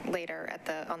tonight, later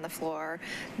on the floor,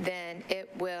 then it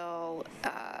will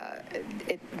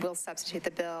substitute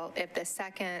the bill. If the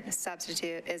second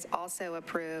substitute is also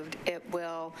approved, it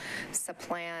will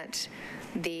supplant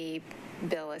the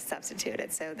bill as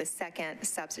substituted. So the second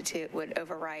substitute would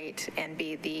overwrite and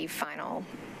be the final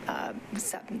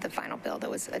bill that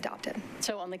was adopted.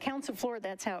 So on the council floor,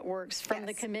 that's how it works. From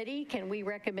the committee, can we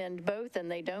recommend both and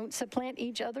they don't supplant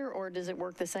each other, or does it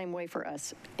work the same way for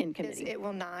us in committee? It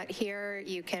will not. Here,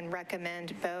 you can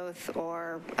recommend both,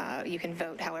 or you can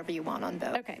vote however you want on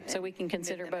both. Okay, so we can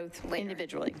consider both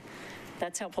individually.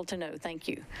 That's helpful to know. Thank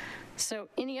you. So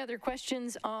any other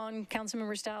questions on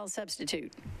Councilmember Stiles'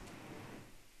 substitute?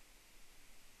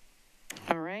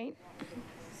 All right.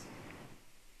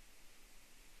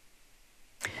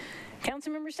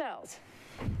 Councilmember Stiles.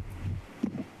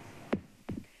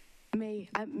 May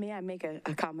I make a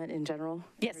comment in general?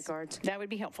 Yes, in regards? That would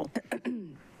be helpful.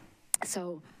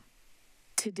 So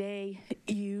today,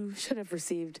 you should have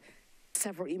received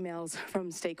several emails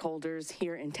from stakeholders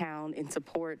here in town in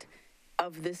support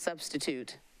of this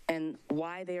substitute and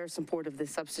why they are in support of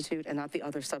this substitute and not the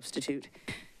other substitute.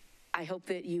 I hope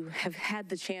that you have had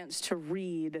the chance to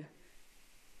read.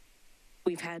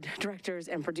 We've had directors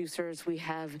and producers, we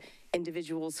have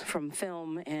individuals from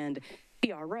film and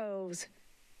PROs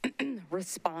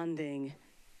responding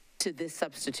to this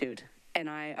substitute. And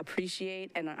I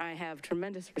appreciate and I have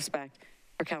tremendous respect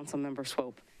for Councilmember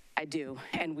Swope. I do,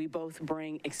 and we both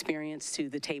bring experience to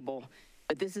the table.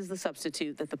 But this is the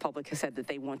substitute that the public has said that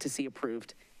they want to see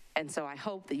approved. And so I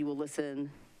hope that you will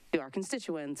listen to our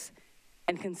constituents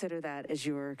and consider that as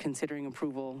you're considering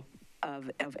approval of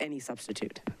any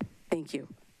substitute. Thank you.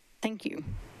 Thank you.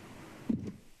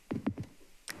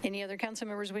 Any other council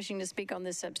members wishing to speak on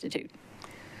this substitute?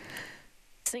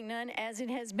 Seeing none, as it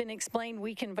has been explained,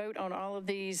 we can vote on all of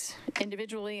these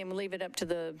individually and we'll leave it up to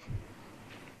the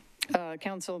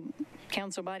council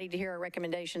body to hear our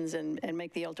recommendations and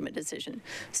make the ultimate decision.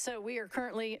 So we are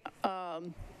currently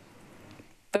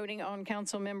voting on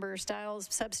Councilmember Stiles'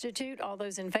 substitute. All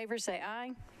those in favor say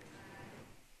aye.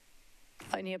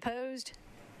 Any opposed?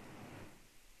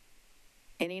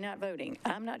 Any not voting?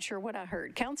 I'm not sure what I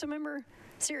heard. Councilmember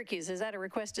Syracuse, is that a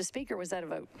request to speak or was that a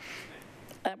vote?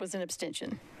 That was an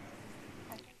abstention.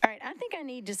 All right, I think I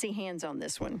need to see hands on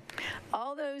this one.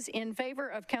 All those in favor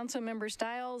of Councilmember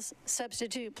Stiles'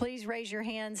 substitute, please raise your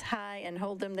hands high and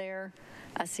hold them there.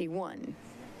 I see one.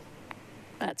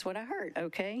 That's what I heard,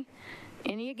 okay.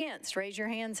 Any against? Raise your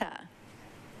hands high.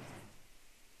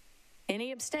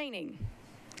 Any abstaining?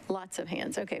 Lots of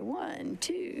hands. Okay, 1,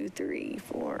 2, 3,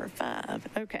 4, 5.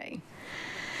 Okay.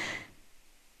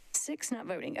 6 not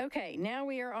voting. Okay, now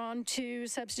we are on to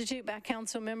substitute by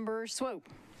Councilmember Swope.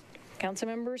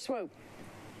 Councilmember Swope.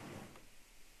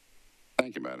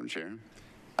 Thank you, Madam Chair.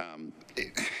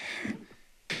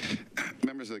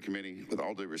 Members of the committee, with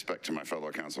all due respect to my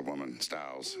fellow Councilwoman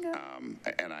Stiles,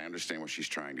 and I understand what she's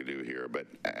trying to do here, but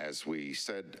as we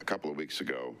said a couple of weeks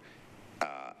ago,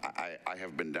 I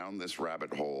have been down this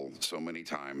rabbit hole so many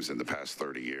times in the past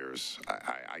 30 years.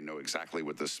 I know exactly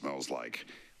what this smells like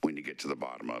when you get to the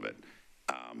bottom of it.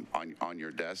 On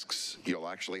your desks, you'll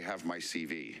actually have my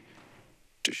CV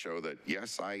to show that,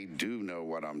 yes, I do know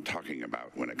what I'm talking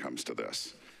about when it comes to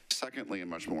this. Secondly, and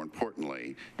much more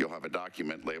importantly, you'll have a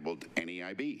document labeled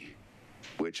NEIB,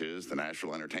 which is the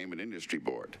Nashville Entertainment Industry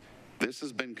Board. This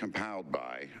has been compiled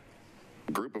by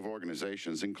a group of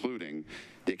organizations, including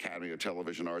the Academy of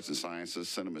Television Arts and Sciences,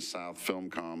 Cinema South,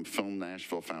 Filmcom, Film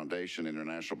Nashville Foundation,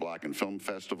 International Black and Film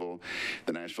Festival,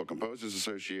 the Nashville Composers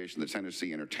Association, the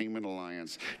Tennessee Entertainment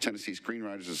Alliance, Tennessee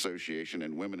Screenwriters Association,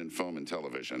 and Women in Film and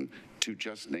Television, to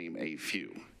just name a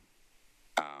few.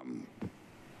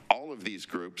 All of these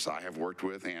groups I have worked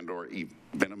with and or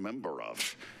been a member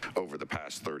of over the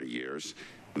past 30 years.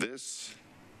 This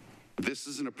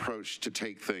is an approach to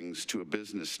take things to a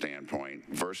business standpoint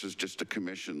versus just a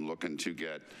commission looking to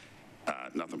get,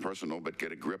 nothing personal, but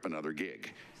get a grip another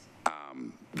gig.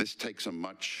 This takes a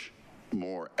much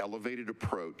more elevated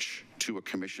approach to a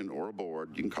commission or a board.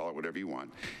 You can call it whatever you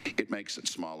want. It makes it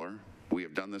smaller. We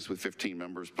have done this with 15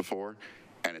 members before,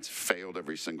 and it's failed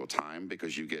every single time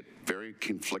because you get very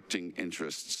conflicting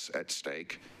interests at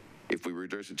stake. If we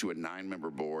reduce it to a 9-member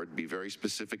board, be very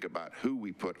specific about who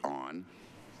we put on,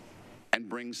 and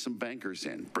bring some bankers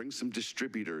in, bring some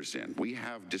distributors in. We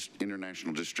have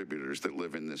international distributors that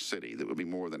live in this city that would be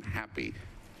more than happy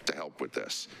to help with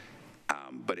this.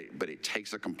 But it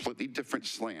takes a completely different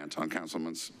slant on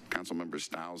Councilmember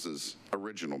Stiles'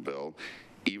 original bill,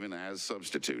 even as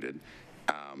substituted.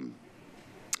 And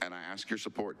I ask your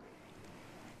support.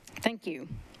 Thank you.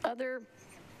 Other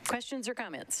questions or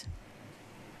comments?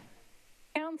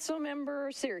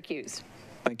 Councilmember Syracuse.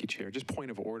 Thank you, Chair. Just point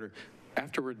of order.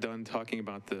 After we're done talking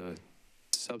about the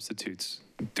substitutes,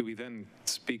 do we then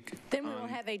speak? Then we will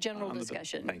have a general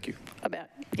discussion. Thank you. About,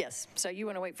 yes. So you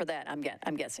want to wait for that,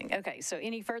 I'm guessing. Okay, so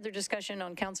any further discussion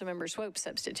on Councilmember Swope's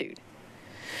substitute?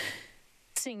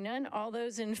 Seeing none, all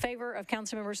those in favor of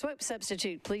Councilmember Swope's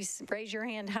substitute, please raise your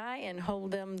hand high and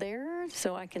hold them there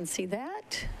so I can see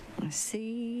that. I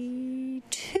see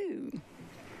 2.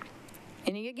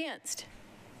 Any against?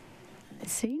 I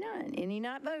see none. Any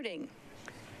not voting?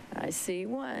 I see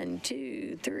 1,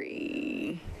 2,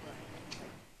 3.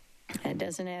 That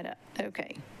doesn't add up.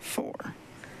 Okay, 4.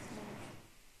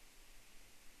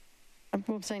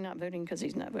 We'll say not voting because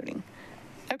he's not voting.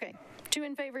 Okay, 2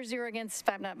 in favor, 0 against,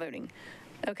 5 not voting.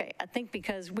 Okay, I think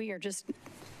because we are just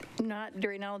not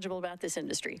very knowledgeable about this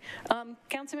industry.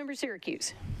 Councilmember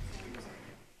Syracuse.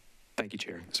 Thank you,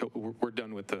 Chair. So we're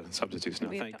done with the substitutes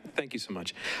now. Thank you so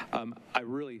much. I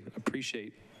really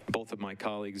appreciate both of my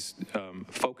colleagues'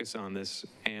 focus on this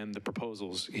and the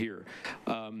proposals here.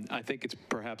 I think it's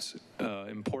perhaps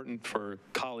important for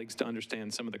colleagues to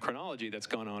understand some of the chronology that's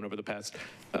gone on over the past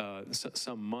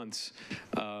some months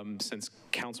since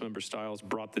Councilmember Stiles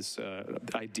brought this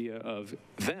idea of,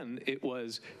 then it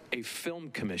was a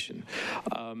film commission.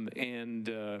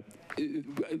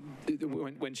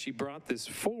 When she brought this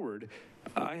forward,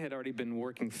 I had already been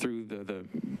working through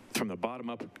from the bottom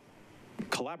up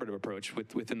collaborative approach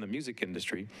within the music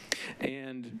industry.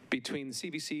 And between the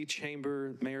CBC,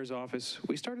 Chamber, Mayor's Office,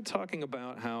 we started talking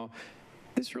about how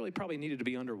this really probably needed to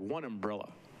be under one umbrella.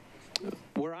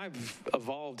 Where I've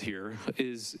evolved here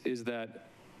is that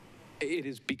it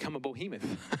has become a behemoth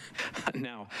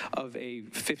now of a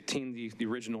 15, the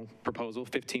original proposal,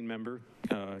 15-member,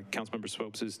 Councilmember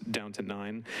Swopes is down to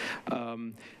 9.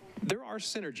 There are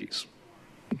synergies,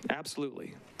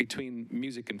 absolutely, between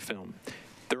music and film.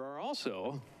 There are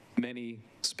also many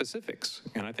specifics,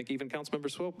 and I think even Councilmember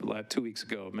Swope 2 weeks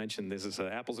ago mentioned this as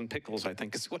apples and pickles, I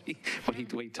think is what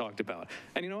he talked about.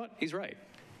 And you know what? He's right.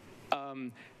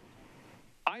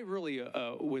 I really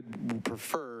would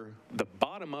prefer the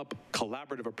bottom-up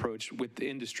collaborative approach with the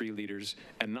industry leaders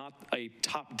and not a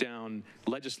top-down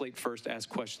legislate first, ask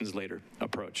questions later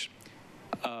approach.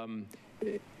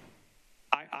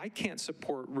 I can't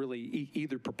support really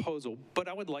either proposal, but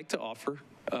I would like to offer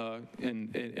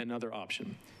another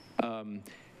option.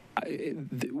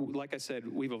 Like I said,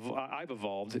 I've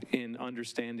evolved in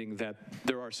understanding that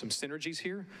there are some synergies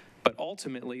here, but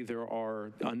ultimately there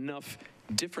are enough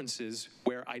differences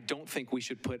where I don't think we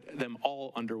should put them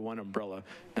all under one umbrella.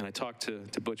 And I talked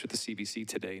to Butch with the CBC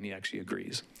today, and he actually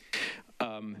agrees.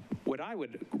 What I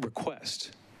would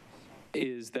request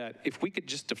is that if we could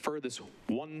just defer this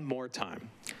one more time,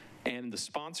 and the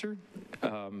sponsor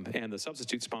and the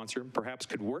substitute sponsor perhaps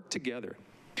could work together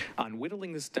on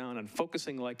whittling this down and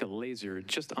focusing like a laser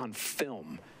just on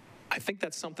film. I think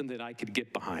that's something that I could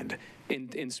get behind.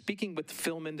 In speaking with the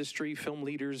film industry, film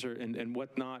leaders and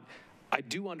whatnot, I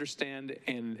do understand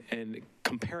and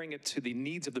comparing it to the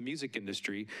needs of the music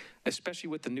industry, especially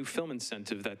with the new film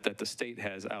incentive that the state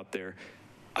has out there,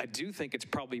 I do think it's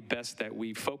probably best that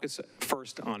we focus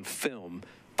first on film,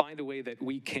 find a way that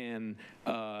we can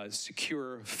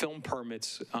secure film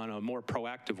permits on a more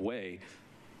proactive way,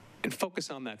 and focus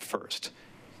on that first.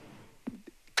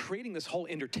 Creating this whole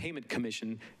entertainment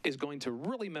commission is going to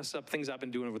really mess up things I've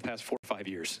been doing over the past 4 or 5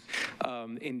 years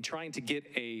in trying to get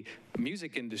a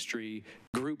music industry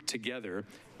group together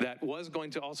that was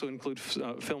going to also include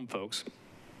film folks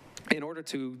in order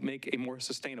to make a more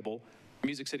sustainable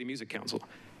Music City Music Council,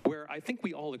 where I think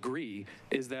we all agree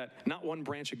is that not one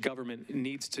branch of government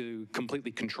needs to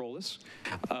completely control us.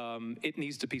 It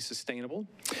needs to be sustainable.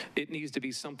 It needs to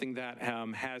be something that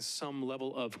has some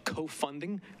level of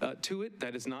co-funding to it,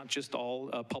 that is not just all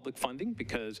public funding,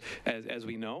 because as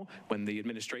we know, when the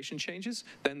administration changes,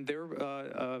 then their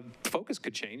focus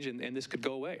could change and this could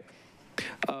go away.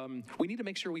 We need to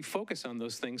make sure we focus on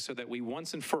those things so that we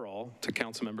once and for all, to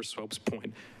Councilmember Swope's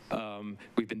point,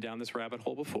 we've been down this rabbit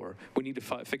hole before, we need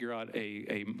to figure out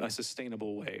a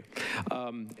sustainable way.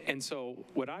 And so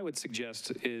what I would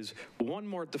suggest is one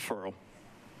more deferral,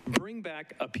 bring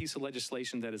back a piece of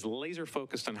legislation that is laser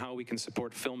focused on how we can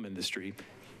support film industry,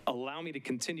 allow me to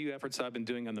continue efforts I've been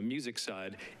doing on the music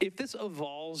side. If this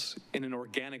evolves in an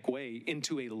organic way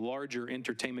into a larger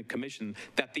entertainment commission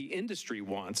that the industry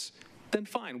wants, then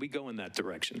fine, we go in that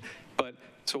direction. But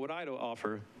so what I'd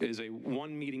offer is a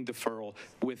one meeting deferral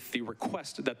with the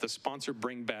request that the sponsor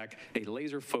bring back a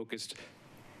laser focused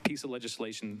piece of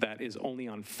legislation that is only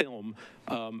on film,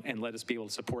 and let us be able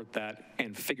to support that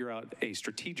and figure out a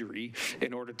strategy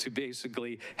in order to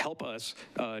basically help us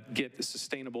get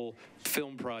sustainable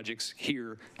film projects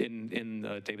here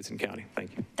in Davidson County.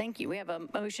 Thank you. Thank you. We have a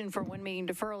motion for one meeting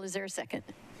deferral. Is there a second?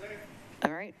 Second.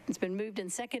 All right. It's been moved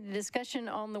and seconded. Discussion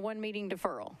on the one meeting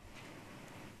deferral.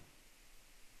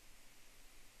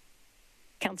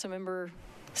 Councilmember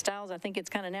Stiles, I think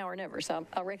it's kind of now or never, so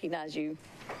I'll recognize you.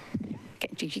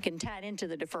 If you can tie it into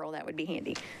the deferral, that would be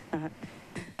handy.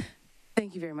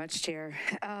 Thank you very much, Chair.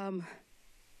 There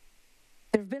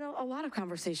have been a lot of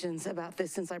conversations about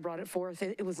this since I brought it forth.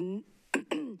 It was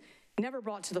never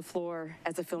brought to the floor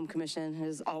as a film commission. It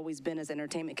has always been as an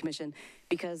entertainment commission,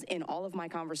 because in all of my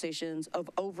conversations of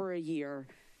over a year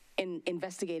in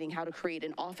investigating how to create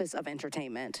an office of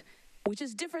entertainment, which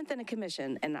is different than a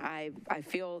commission, and I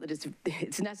feel that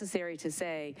it's necessary to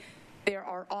say there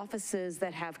are offices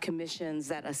that have commissions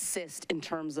that assist in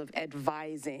terms of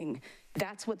advising.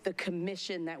 That's what the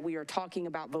commission that we are talking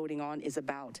about voting on is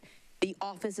about. The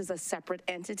office is a separate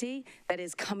entity that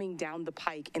is coming down the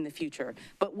pike in the future,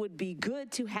 but would be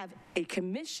good to have a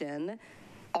commission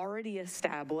already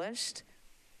established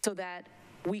so that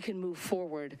we can move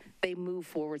forward. They move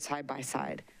forward side by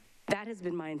side. That has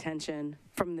been my intention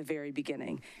from the very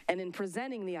beginning. And in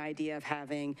presenting the idea of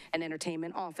having an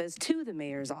entertainment office to the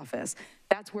mayor's office,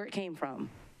 that's where it came from.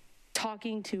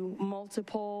 Talking to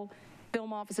multiple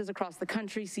film offices across the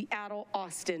country, Seattle,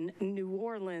 Austin, New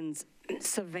Orleans,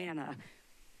 Savannah,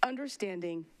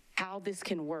 understanding how this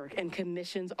can work, and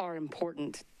commissions are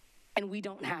important. And we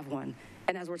don't have one.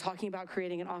 And as we're talking about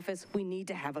creating an office, we need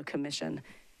to have a commission.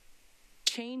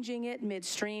 Changing it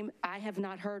midstream, I have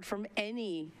not heard from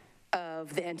any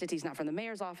of the entities, not from the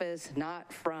mayor's office,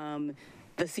 not from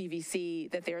the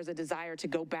CVC, that there is a desire to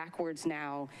go backwards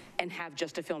now and have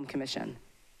just a film commission.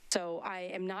 So I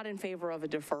am not in favor of a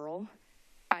deferral.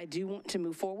 I do want to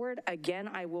move forward. Again,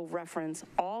 I will reference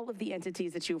all of the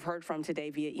entities that you've heard from today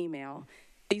via email.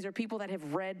 These are people that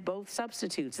have read both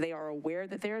substitutes. They are aware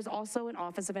that there is also an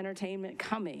Office of Entertainment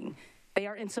coming. They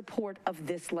are in support of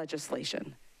this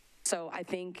legislation. So I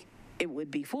think it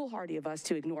would be foolhardy of us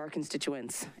to ignore our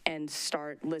constituents and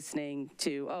start listening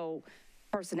to,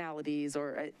 personalities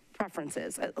or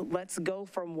preferences. Let's go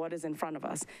from what is in front of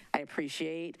us. I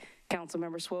appreciate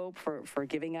Councilmember Swope for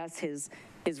giving us his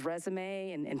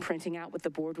resume and printing out what the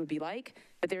board would be like,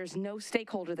 but there is no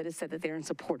stakeholder that has said that they're in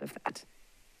support of that.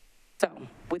 So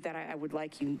with that, I would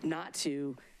like you not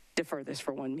to defer this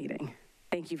for one meeting.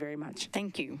 Thank you very much.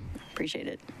 Thank you. Appreciate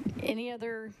it. Any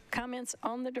other comments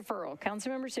on the deferral?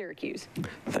 Councilmember Syracuse.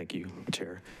 Thank you,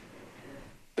 Chair.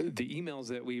 The emails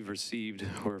that we've received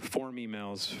were form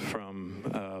emails from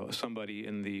somebody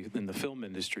in the film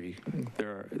industry.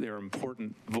 There are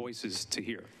important voices to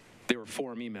hear. They were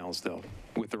form emails, though,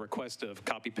 with the request of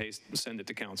copy paste, send it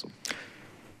to council.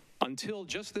 Until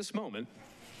just this moment,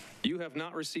 you have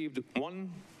not received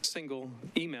one single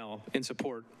email in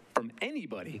support from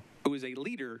anybody who is a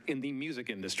leader in the music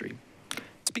industry.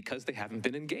 It's because they haven't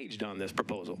been engaged on this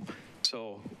proposal.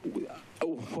 So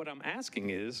what I'm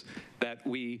asking is that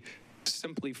we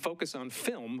simply focus on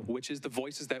film, which is the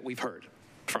voices that we've heard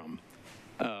from.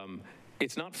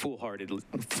 It's not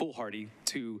foolhardy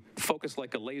to focus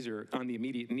like a laser on the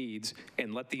immediate needs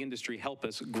and let the industry help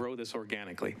us grow this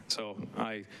organically. So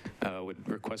I would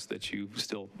request that you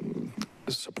still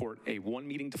support a one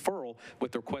meeting deferral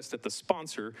with the request that the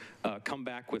sponsor come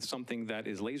back with something that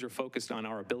is laser focused on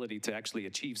our ability to actually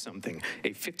achieve something.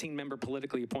 A 15-member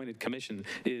politically appointed commission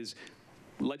is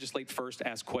legislate first,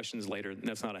 ask questions later.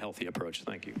 That's not a healthy approach.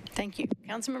 Thank you. Thank you.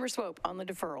 Councilmember Swope on the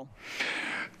deferral.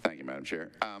 Thank you, Madam Chair.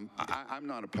 I'm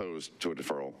not opposed to a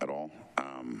deferral at all.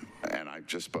 And I've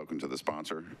just spoken to the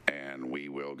sponsor, and we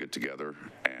will get together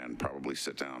and probably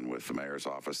sit down with the mayor's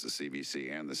office, the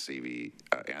CVC, and the CV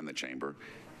and the chamber,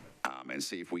 and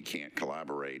see if we can't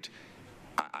collaborate.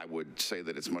 I would say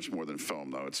that it's much more than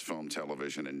film, though. It's film,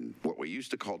 television, and what we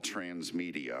used to call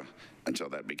transmedia until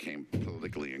that became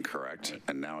politically incorrect,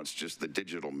 and now it's just the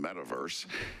digital metaverse.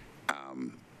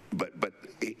 But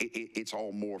it's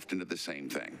all morphed into the same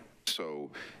thing. So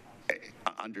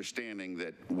understanding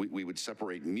that we would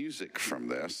separate music from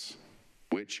this,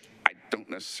 which I don't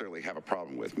necessarily have a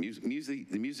problem with.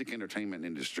 The music entertainment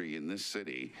industry in this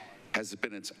city has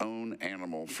been its own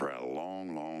animal for a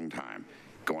long, long time,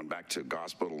 going back to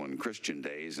gospel and Christian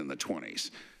days in the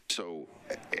 20s. So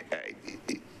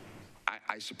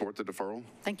I support the deferral.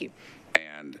 Thank you.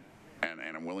 And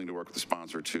I'm willing to work with the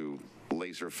sponsor to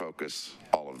laser focus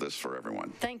all of this for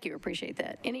everyone. Thank you, appreciate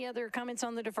that. Any other comments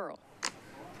on the deferral?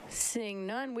 Seeing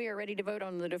none, we are ready to vote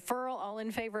on the deferral. All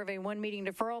in favor of a one-meeting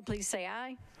deferral, please say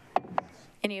aye.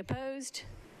 Any opposed?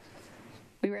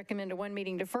 We recommend a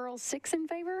one-meeting deferral. 6 in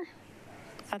favor?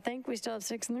 I think we still have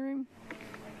 6 in the room.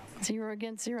 0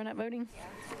 against, 0 not voting.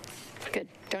 Good.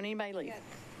 Don't anybody leave.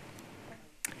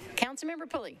 Councilmember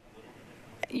Pulley,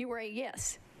 you were a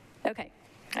yes. Okay.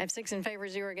 I have 6 in favor,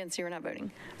 0 against, 0 not voting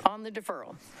on the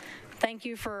deferral. Thank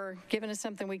you for giving us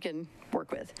something we can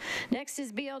work with. Next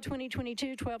is BL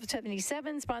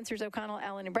 2022-1277, sponsors O'Connell,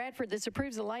 Allen, and Bradford. This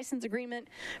approves a license agreement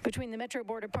between the Metro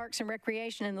Board of Parks and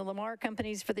Recreation and the Lamar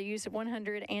Companies for the use of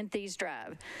 100 Anthony's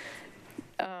Drive.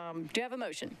 Do you have a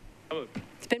motion?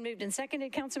 It's been moved and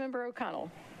seconded. Councilmember O'Connell.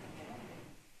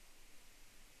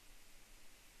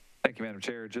 Thank you, Madam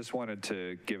Chair. Just wanted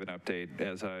to give an update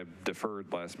as I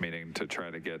deferred last meeting to try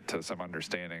to get to some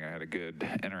understanding. I had a good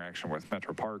interaction with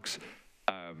Metro Parks.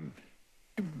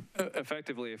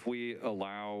 Effectively, if we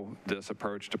allow this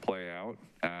approach to play out,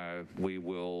 we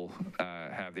will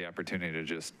have the opportunity to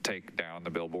just take down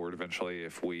the billboard eventually.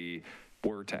 If we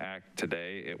were to act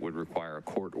today, it would require a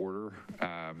court order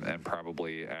and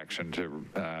probably action to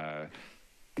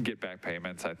get back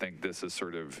payments. I think this is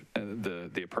sort of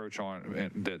the approach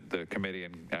on that the committee,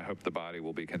 and I hope the body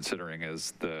will be considering,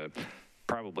 is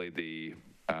probably the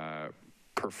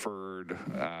preferred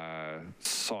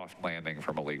soft landing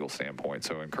from a legal standpoint.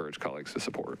 So encourage colleagues to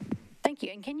support. Thank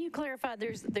you. And can you clarify,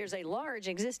 there's a large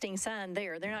existing sign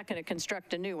there. They're not going to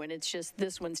construct a new one. It's just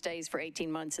this one stays for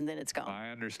 18 months and then it's gone.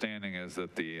 My understanding is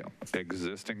that the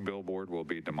existing billboard will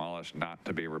be demolished, not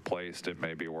to be replaced. It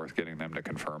may be worth getting them to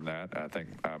confirm that. I think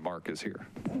Mark is here,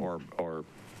 or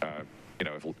you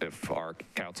know, if our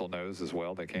council knows as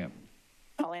well, they can.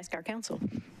 I'll ask our council.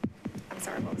 I'm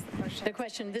sorry, what was the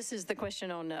question? This is the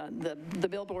question on the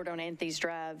billboard on Anthony's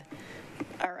Drive.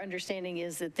 Our understanding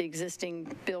is that the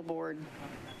existing billboard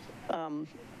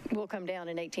will come down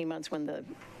in 18 months when the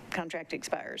contract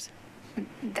expires.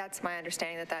 That's my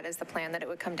understanding, that is the plan, that it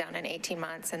would come down in 18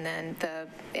 months, and then the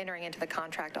entering into the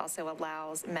contract also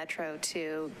allows Metro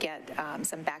to get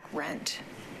some back rent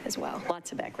as well.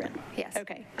 Lots of back rent. Yes.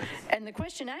 Okay. And the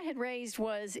question I had raised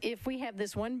was, if we have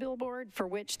this one billboard for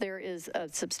which there is a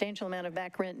substantial amount of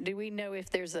back rent, do we know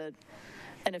if there's an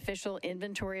official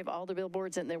inventory of all the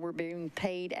billboards and that we're being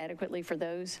paid adequately for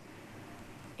those?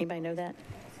 Anybody know that?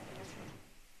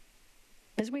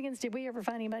 Ms. Wiggins, did we ever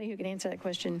find anybody who can answer that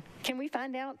question? Can we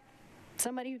find out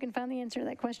somebody who can find the answer to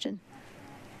that question?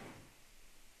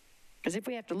 Because if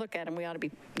we have to look at them, we ought to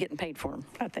be getting paid for them,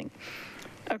 I think.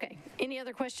 Okay. Any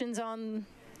other questions on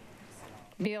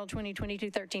BL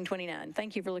 2022-1329?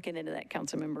 Thank you for looking into that,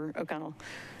 Councilmember O'Connell.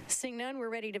 Seeing none, we're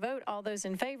ready to vote. All those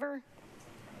in favor?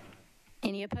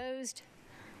 Any opposed?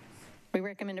 We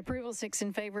recommend approval. 6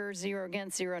 in favor, 0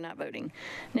 against, 0 not voting.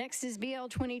 Next is BL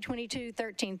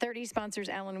 2022-1330, sponsors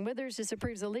Allen & Withers. This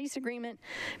approves a lease agreement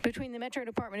between the Metro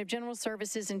Department of General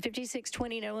Services and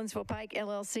 5620 Nolensville Pike,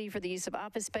 LLC, for the use of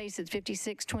office space at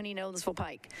 5620 Nolensville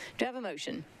Pike. Do I have a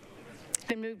motion? It's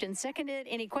been moved and seconded.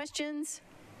 Any questions?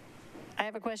 I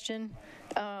have a question,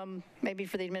 maybe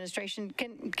for the administration.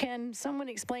 Can someone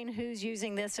explain who's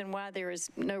using this and why there is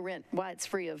no rent, why it's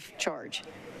free of charge?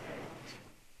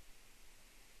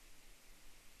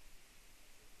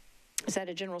 Is that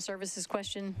a general services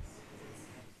question?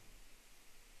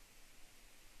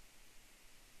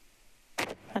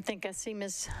 I think I see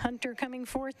Ms. Hunter coming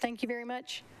forth. Thank you very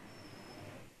much.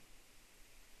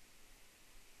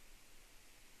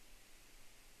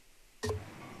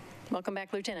 Welcome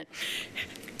back, Lieutenant.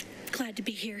 Glad to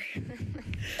be here.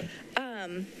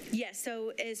 Yes,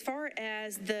 so as far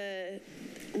as the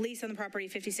lease on the property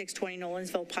 5620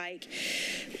 Nolensville Pike,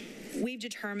 we've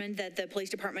determined that the police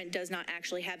department does not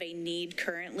actually have a need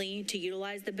currently to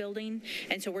utilize the building,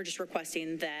 and so we're just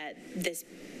requesting that this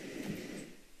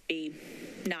be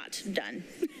not done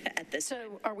at this.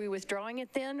 So are we withdrawing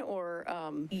it then, or?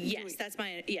 Yes, that's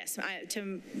my, yes.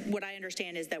 To what I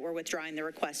understand is that we're withdrawing the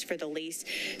request for the lease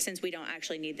since we don't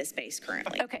actually need the space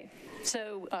currently. Okay,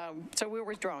 so we're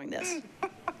withdrawing this.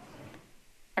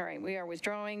 All right, we are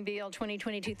withdrawing BL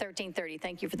 2022-1330.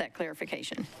 Thank you for that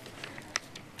clarification.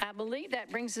 I believe that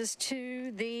brings us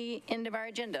to the end of our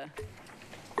agenda.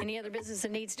 Any other business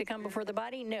that needs to come before the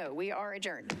body? No, we are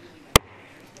adjourned.